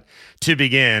spot to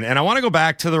begin, and I want to go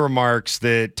back to the remarks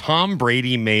that Tom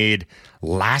Brady made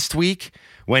last week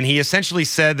when he essentially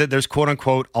said that there's,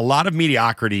 quote-unquote, a lot of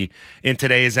mediocrity in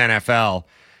today's NFL,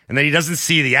 and that he doesn't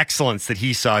see the excellence that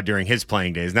he saw during his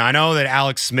playing days. Now, I know that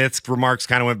Alex Smith's remarks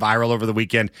kind of went viral over the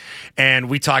weekend, and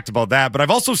we talked about that, but I've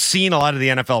also seen a lot of the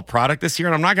NFL product this year,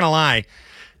 and I'm not going to lie,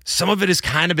 some of it has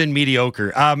kind of been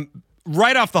mediocre.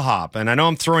 Right off the hop, and I know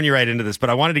I'm throwing you right into this,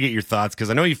 but I wanted to get your thoughts because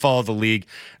I know you follow the league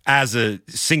as a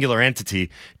singular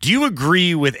entity. Do you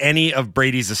agree with any of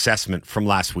Brady's assessment from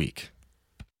last week?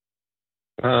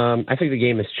 I think the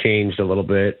game has changed a little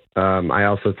bit. I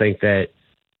also think that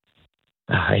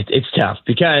it's tough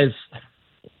because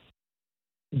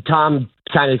Tom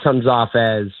kind of comes off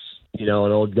as, an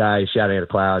old guy shouting at a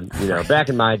cloud, back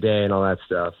in my day and all that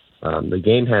stuff. The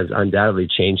game has undoubtedly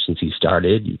changed since he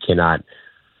started. You cannot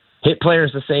hit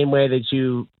players the same way that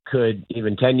you could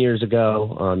even 10 years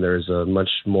ago. There's a much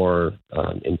more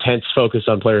intense focus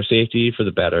on player safety for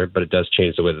the better, but it does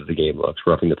change the way that the game looks.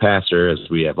 Roughing the passer, as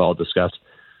we have all discussed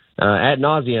ad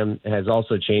nauseum, has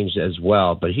also changed as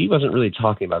well. But he wasn't really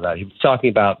talking about that. He was talking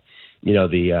about,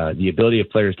 the ability of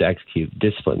players to execute,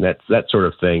 discipline, that sort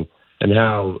of thing. And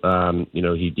how,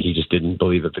 he just didn't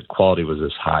believe that the quality was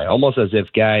as high, almost as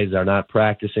if guys are not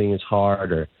practicing as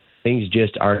hard or things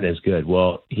just aren't as good.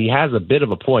 Well, he has a bit of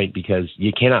a point because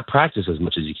you cannot practice as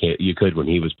much as you could when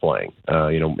he was playing,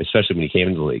 especially when he came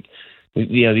into the league.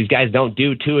 These guys don't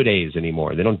do two-a-days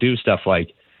anymore. They don't do stuff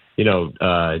like,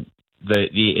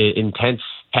 the intense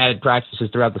padded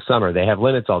practices throughout the summer. They have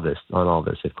limits on all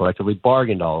this. They've collectively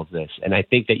bargained all of this. And I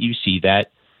think that you see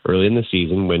that early in the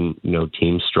season when,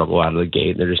 teams struggle out of the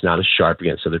gate. They're just not as sharp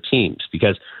against other teams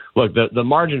because, look, the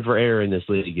margin for error in this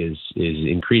league is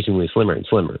increasingly slimmer and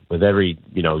slimmer with every,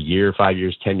 year, 5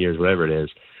 years, 10 years, whatever it is,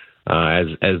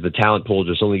 as the talent pool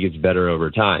just only gets better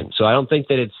over time. So I don't think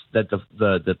that it's that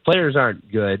the players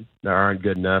aren't good or aren't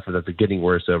good enough or that they're getting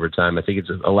worse over time. I think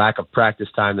it's a lack of practice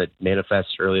time that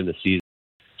manifests early in the season.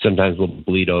 Sometimes will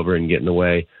bleed over and get in the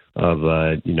way of,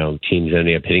 teams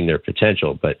ending up hitting their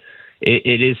potential. But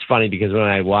it is funny because when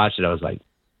I watched it, I was like,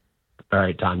 all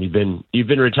right, Tom, you've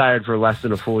been retired for less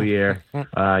than a full year.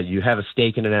 You have a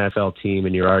stake in an NFL team,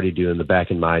 and you're already doing the back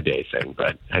in my day thing.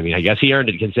 But I mean, I guess he earned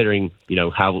it considering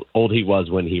how old he was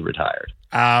when he retired.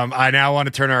 I now want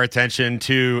to turn our attention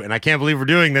to, and I can't believe we're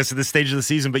doing this at this stage of the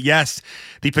season, but yes,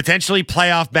 the potentially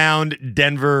playoff-bound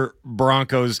Denver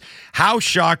Broncos. How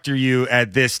shocked are you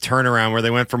at this turnaround where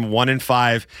they went from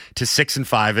 1-5 to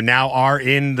 6-5 and now are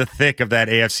in the thick of that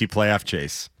AFC playoff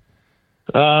chase?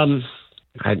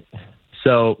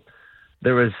 So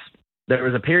there was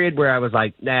a period where I was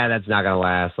like, nah, that's not going to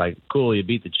last. Like, cool, you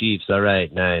beat the Chiefs. All right,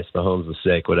 nice. Mahomes was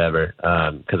sick, whatever,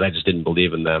 because I just didn't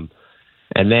believe in them.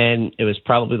 And then it was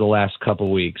probably the last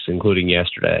couple weeks, including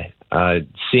yesterday,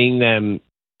 seeing them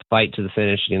fight to the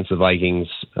finish against the Vikings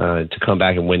to come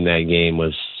back and win that game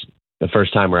was the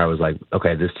first time where I was like,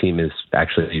 okay, this team is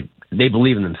actually, they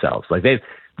believe in themselves. Like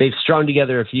they've strung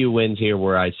together a few wins here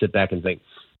where I sit back and think,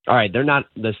 all right, they're not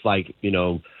this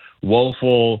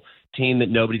woeful team that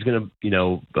nobody's going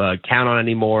to, count on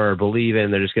anymore or believe in.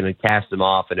 They're just going to cast them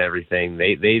off and everything.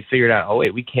 They figured out, oh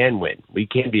wait, we can win. We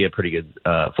can be a pretty good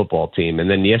football team. And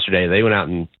then yesterday they went out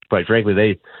and, quite frankly,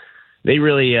 they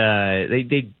really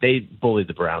they bullied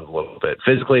the Browns a little bit.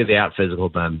 Physically, they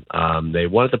out-physicaled them. They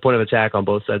won at the point of attack on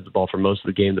both sides of the ball for most of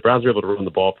the game. The Browns were able to run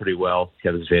the ball pretty well.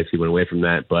 Kevin Stefanski went away from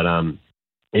that, but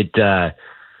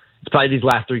it's probably these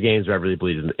last three games where I really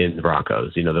believe in the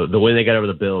Broncos. The win they got over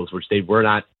the Bills, which they were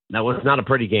not. That was not a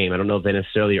pretty game. I don't know if they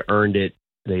necessarily earned it.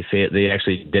 They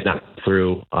actually did not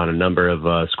through on a number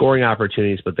of scoring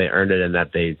opportunities, but they earned it, and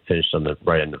that they finished on the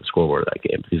right end of the scoreboard of that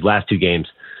game. These last two games,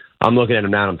 I'm looking at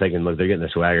them now and I'm thinking, look, they're getting their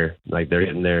swagger. Like they're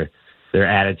getting their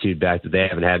attitude back that they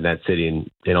haven't had in that city in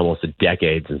almost a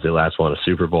decade since they last won a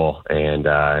Super Bowl, and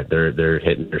they're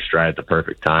hitting their stride at the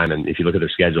perfect time. And if you look at their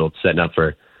schedule, it's setting up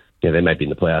for they might be in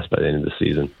the playoffs by the end of the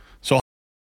season. So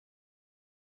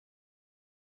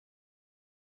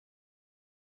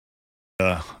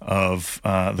of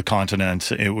the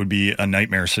continent, it would be a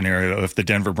nightmare scenario if the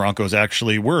Denver Broncos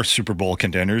actually were Super Bowl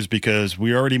contenders, because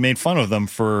we already made fun of them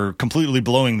for completely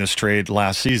blowing this trade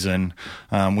last season.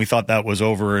 We thought that was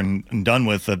over and done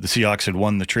with, that the Seahawks had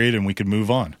won the trade and we could move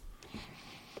on.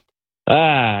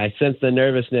 I sense the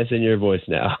nervousness in your voice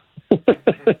now.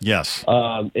 Yes.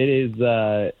 It is,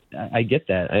 I get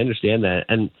that. I understand that.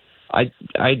 And I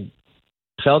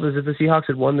felt as if the Seahawks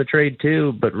had won the trade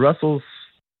too, but Russell's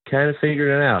kind of figured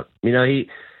it out.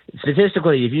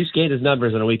 statistically, if you skate his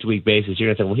numbers on a week-to-week basis, you're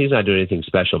going to think, well, he's not doing anything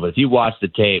special. But if you watch the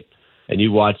tape and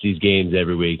you watch these games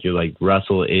every week, you're like,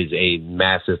 Russell is a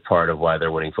massive part of why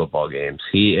they're winning football games.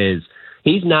 He's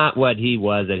not what he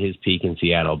was at his peak in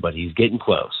Seattle, but he's getting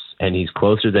close. And he's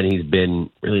closer than he's been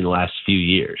really in the last few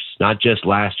years. Not just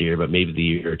last year, but maybe the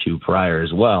year or two prior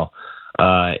as well.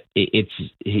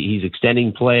 He's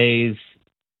extending plays,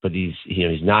 but he's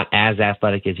not as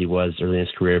athletic as he was early in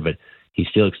his career, but he's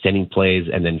still extending plays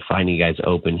and then finding guys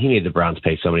open. He made the Browns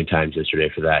pay so many times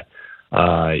yesterday for that.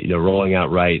 Rolling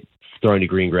out right, throwing to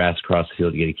green grass across the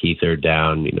field to get a key third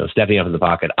down, stepping up in the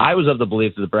pocket. I was of the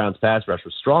belief that the Browns pass rush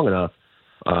was strong enough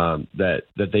that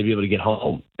they'd be able to get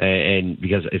home. And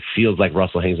because it feels like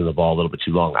Russell hangs on the ball a little bit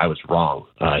too long, I was wrong.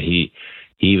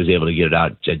 He was able to get it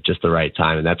out at just the right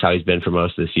time, and that's how he's been for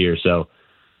most of this year. So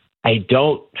I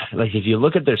don't like, if you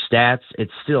look at their stats,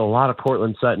 it's still a lot of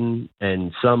Cortland Sutton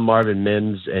and some Marvin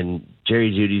Mims, and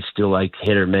Jerry Jeudy's still like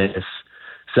hit or miss.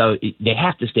 So they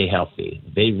have to stay healthy.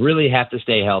 They really have to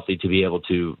stay healthy to be able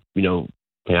to, and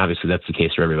obviously that's the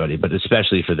case for everybody, but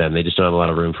especially for them, they just don't have a lot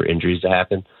of room for injuries to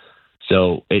happen.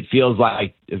 So it feels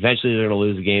like eventually they're going to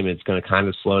lose the game and it's going to kind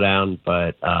of slow down,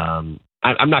 but I'm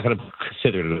not going to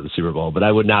consider it the Super Bowl, but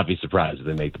I would not be surprised if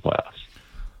they make the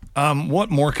playoffs. What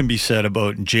more can be said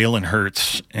about Jalen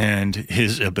Hurts and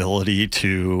his ability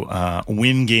to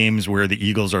win games where the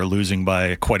Eagles are losing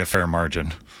by quite a fair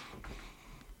margin?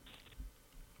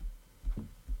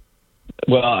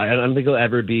 Well, I don't think he'll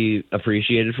ever be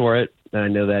appreciated for it. And I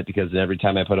know that because every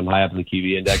time I put him high up in the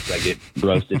QB index, I get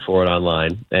roasted for it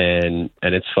online. And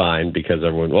it's fine because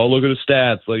everyone, look at his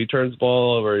stats. Like, he turns the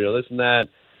ball over, this and that.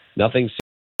 Nothing's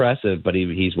impressive, but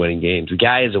he's winning games. The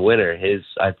guy is a winner.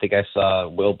 I think I saw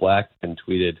Will Blackman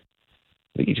tweeted,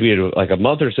 I think he tweeted like a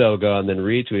month or so ago and then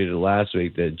retweeted last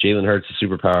week that Jalen Hurts'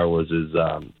 superpower was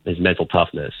his mental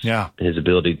toughness. Yeah. His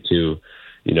ability to,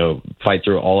 fight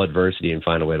through all adversity and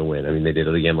find a way to win. I mean, they did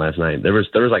it again last night. There was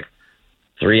like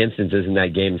 3 instances in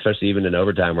that game, especially even in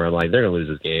overtime, where I'm like, they're going to lose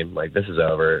this game. Like, this is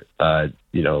over. And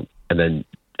then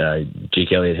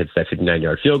Jake Elliott hits that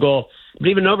 59-yard field goal. But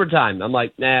even in overtime, I'm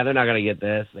like, nah, they're not going to get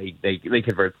this. They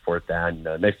convert the fourth down.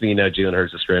 Next thing you know, Jalen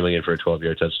Hurts is scrambling in for a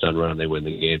 12-yard touchdown run, and they win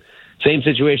the game. Same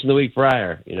situation the week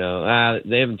prior.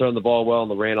 They haven't thrown the ball well,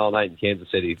 and they ran all night in Kansas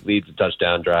City. Leads a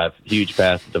touchdown drive. Huge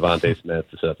pass to Devontae Smith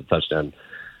to set up the touchdown.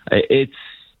 It's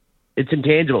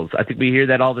intangibles. I think we hear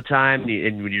that all the time.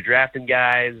 And when you're drafting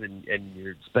guys and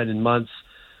you're spending months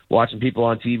watching people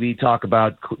on TV talk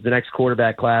about the next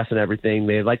quarterback class and everything,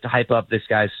 they like to hype up this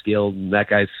guy's skill and that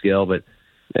guy's skill, but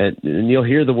and you'll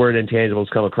hear the word intangibles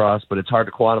come across, but it's hard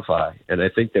to quantify. And I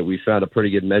think that we found a pretty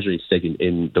good measuring stick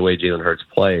in the way Jalen Hurts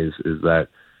plays is that,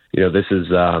 this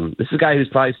is a guy who's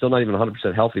probably still not even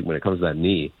 100% healthy when it comes to that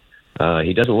knee.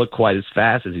 He doesn't look quite as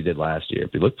fast as he did last year.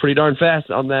 He looked pretty darn fast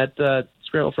on that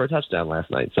scramble for a touchdown last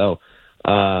night. So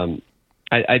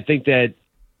I think that,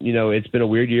 it's been a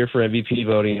weird year for MVP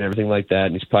voting and everything like that,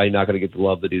 and he's probably not going to get the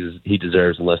love that he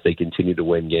deserves unless they continue to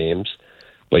win games.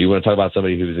 But you want to talk about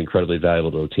somebody who's incredibly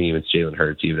valuable to a team, it's Jalen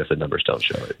Hurts, even if the numbers don't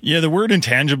show it. Yeah, the word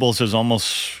intangibles is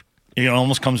almost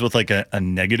comes with like a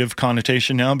negative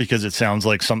connotation now because it sounds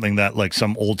like something that like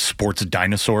some old sports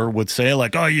dinosaur would say,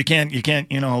 like, oh, you can't,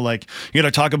 like you got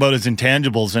to talk about his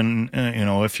intangibles. And,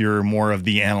 if you're more of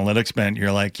the analytics bent,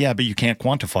 you're like, yeah, but you can't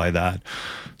quantify that.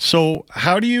 So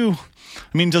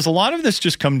does a lot of this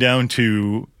just come down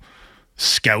to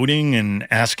scouting and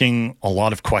asking a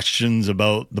lot of questions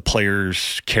about the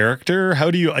player's character?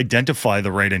 How do you identify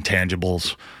the right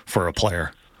intangibles for a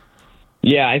player?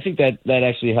 Yeah, I think that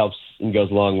actually helps and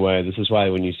goes a long way. This is why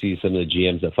when you see some of the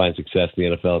GMs that find success in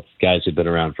the NFL, it's guys who've been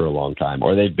around for a long time,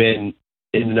 or they've been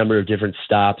in a number of different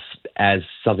stops as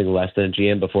something less than a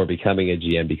GM before becoming a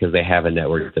GM because they have a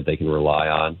network that they can rely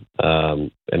on.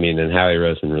 And Howie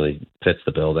Roseman really fits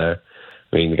the bill there.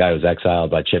 The guy was exiled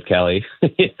by Chip Kelly.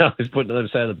 He's put on the other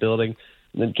side of the building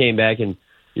and then came back and,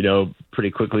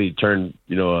 pretty quickly turned,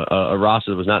 a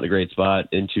roster that was not in a great spot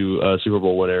into a Super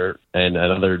Bowl winner and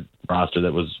another roster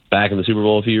that was back in the Super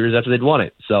Bowl a few years after they'd won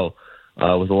it. So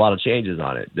with a lot of changes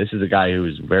on it. This is a guy who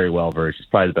is very well-versed. He's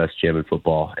probably the best GM in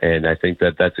football. And I think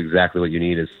that that's exactly what you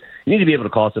need is you need to be able to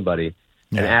call somebody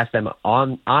and ask them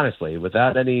honestly,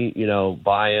 without any,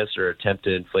 bias or attempt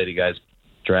to inflate a guy's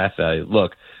draft value.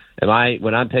 Look,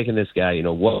 when I'm picking this guy,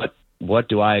 what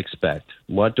do I expect?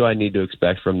 What do I need to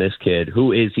expect from this kid?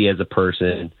 Who is he as a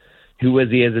person? Who is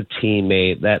he as a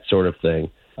teammate? That sort of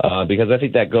thing. Because I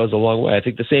think that goes a long way. I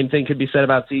think the same thing could be said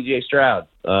about C.J. Stroud.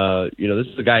 This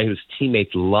is a guy whose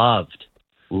teammates loved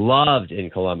in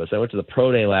Columbus. I went to the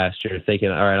pro day last year thinking,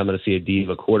 all right, I'm going to see a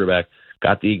diva quarterback.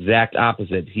 Got the exact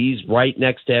opposite. He's right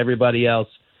next to everybody else.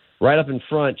 right up in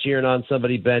front cheering on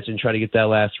somebody bench and trying to get that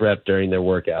last rep during their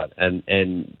workout. And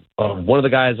one of the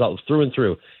guys through and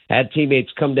through had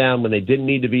teammates come down when they didn't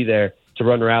need to be there to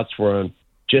run routes for him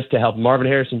just to help. Marvin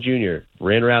Harrison Jr.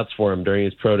 ran routes for him during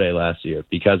his pro day last year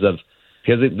because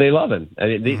they love him. I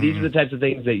mean, these are the types of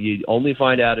things that you only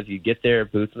find out if you get there,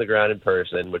 boots on the ground in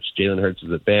person, which Jalen Hurts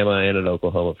is at Bama and at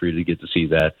Oklahoma for you to get to see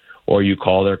that, or you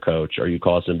call their coach, or you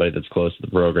call somebody that's close to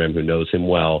the program who knows him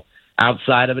well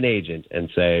outside of an agent and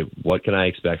say, what can I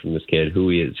expect from this kid? Who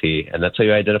is he? And that's how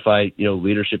you identify,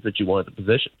 leadership that you want at the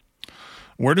position.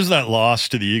 Where does that loss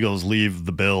to the Eagles leave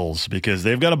the Bills? Because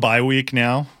they've got a bye week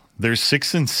now. They're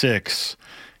 6-6.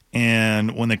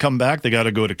 And when they come back, they got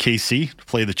to go to KC to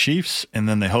play the Chiefs, and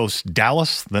then they host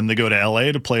Dallas. Then they go to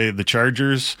LA to play the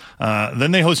Chargers.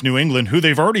 Then they host New England, who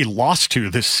they've already lost to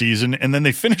this season, and then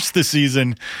they finish the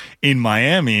season in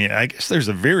Miami. I guess there's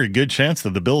a very good chance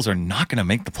that the Bills are not going to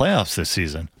make the playoffs this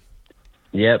season.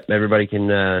 Yep, everybody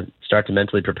can start to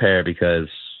mentally prepare because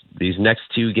these next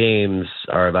two games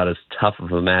are about as tough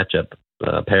of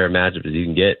a pair of matchups as you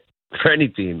can get for any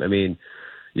team. I mean,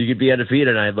 you could be undefeated,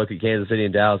 and I'd look at Kansas City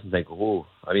and Dallas and think, ooh.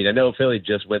 I mean, I know Philly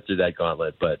just went through that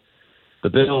gauntlet, but the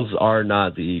Bills are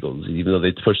not the Eagles, even though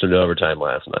they pushed them to overtime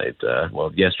last night.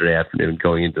 Yesterday afternoon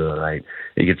going into the night.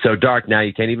 It gets so dark now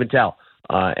you can't even tell.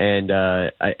 I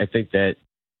think that,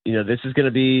 this is going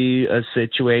to be a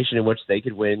situation in which they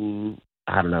could win.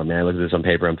 I don't know, man. I look at this on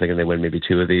paper. I'm thinking they win maybe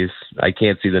two of these. I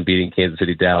can't see them beating Kansas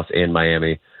City, Dallas, and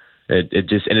Miami. And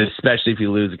especially if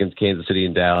you lose against Kansas City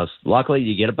and Dallas. Luckily,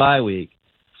 you get a bye week.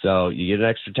 So you get an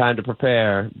extra time to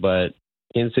prepare, but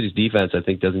Kansas City's defense, I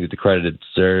think, doesn't get the credit it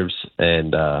deserves,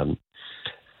 and I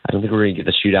don't think we're going to get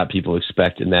the shootout people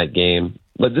expect in that game.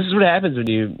 But this is what happens when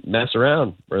you mess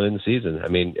around early in the season. I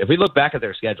mean, if we look back at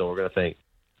their schedule, we're going to think,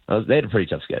 they had a pretty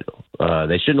tough schedule.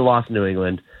 They shouldn't have lost to New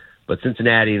England, but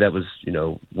Cincinnati, that was,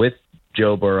 with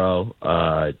Joe Burrow.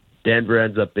 Denver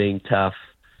ends up being tough.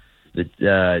 You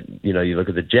look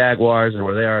at the Jaguars and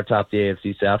where they are atop the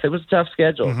AFC South. It was a tough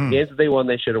schedule. Mm-hmm. Games that they won,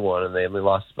 they should have won, and they only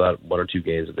lost about one or two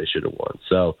games that they should have won.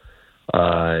 So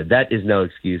that is no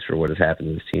excuse for what has happened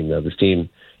to this team, though. This team,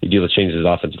 you deal with changes as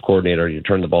offensive coordinator, you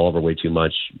turn the ball over way too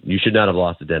much. You should not have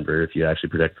lost to Denver if you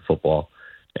actually protect the football.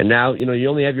 And now, you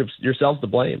only have yourselves to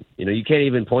blame. You can't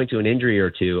even point to an injury or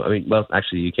two. I mean, well,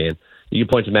 actually you can. You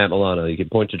can point to Matt Milano. You can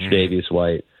point to Tre'Davious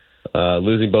White.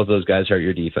 Losing both of those guys hurt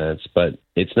your defense, but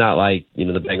it's not like, the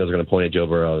Bengals are going to point at Joe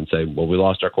Burrow and say, well, we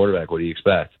lost our quarterback. What do you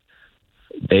expect?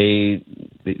 They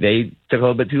took a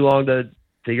little bit too long to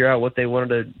figure out what they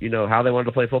wanted to, how they wanted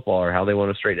to play football or how they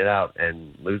want to straighten it out.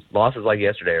 And losses like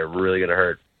yesterday are really going to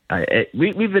hurt.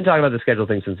 We've been talking about the schedule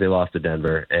thing since they lost to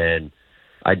Denver, and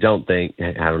I don't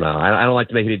know. I don't like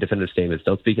to make any definitive statements.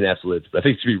 Don't speak in absolutes, but I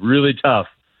think it's going to be really tough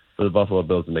for the Buffalo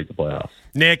Bills to make the playoffs.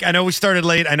 Nick, I know we started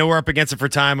late. I know we're up against it for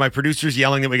time. My producer's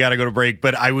yelling that we got to go to break,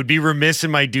 but I would be remiss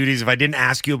in my duties if I didn't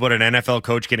ask you about an NFL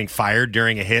coach getting fired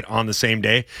during a hit on the same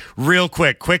day. Real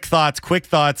quick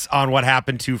thoughts on what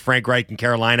happened to Frank Reich in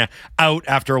Carolina out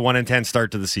after a 1-10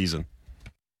 start to the season.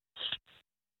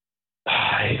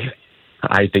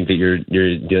 I think that you're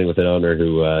dealing with an owner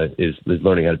who is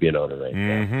learning how to be an owner right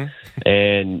now.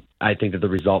 And I think that the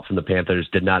result from the Panthers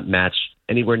did not match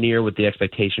anywhere near what the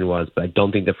expectation was, but I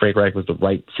don't think that Frank Reich was the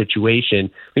right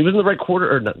situation. He wasn't the right he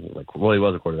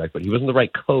was a quarterback, but he wasn't the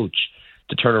right coach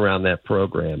to turn around that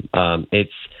program.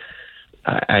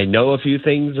 I know a few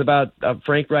things about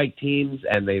Frank Reich teams,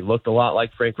 and they looked a lot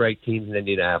like Frank Reich teams in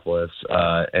Indianapolis.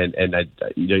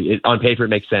 On paper, it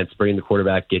makes sense. Bring the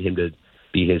quarterback, get him to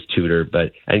be his tutor,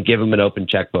 and give him an open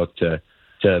checkbook to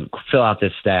fill out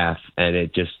this staff, and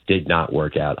it just did not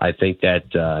work out. I think that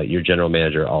your general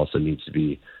manager also needs to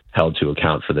be held to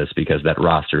account for this because that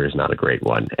roster is not a great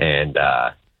one. And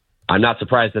I'm not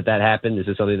surprised that happened. This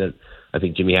is something that I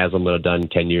think Jimmy Haslam would have done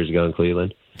 10 years ago in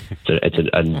Cleveland. It's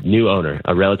a new owner,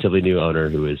 a relatively new owner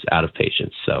who is out of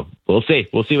patience. So we'll see.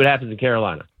 We'll see what happens in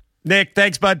Carolina. Nick,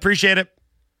 thanks, bud. Appreciate it.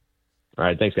 All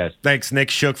right, thanks, guys. Thanks,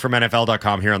 Nick Shook from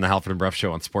NFL.com here on the Halford and Bruff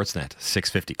Show on Sportsnet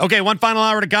 650. Okay, one final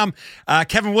hour to come.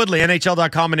 Kevin Woodley,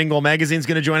 NHL.com and Ingoal Magazine is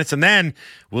going to join us, and then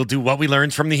we'll do what we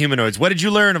learned from the humanoids. What did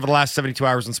you learn over the last 72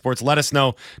 hours in sports? Let us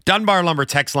know. Dunbar Lumber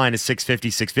text line is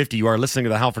 650-650. You are listening to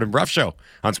the Halford and Bruff Show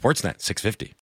on Sportsnet 650.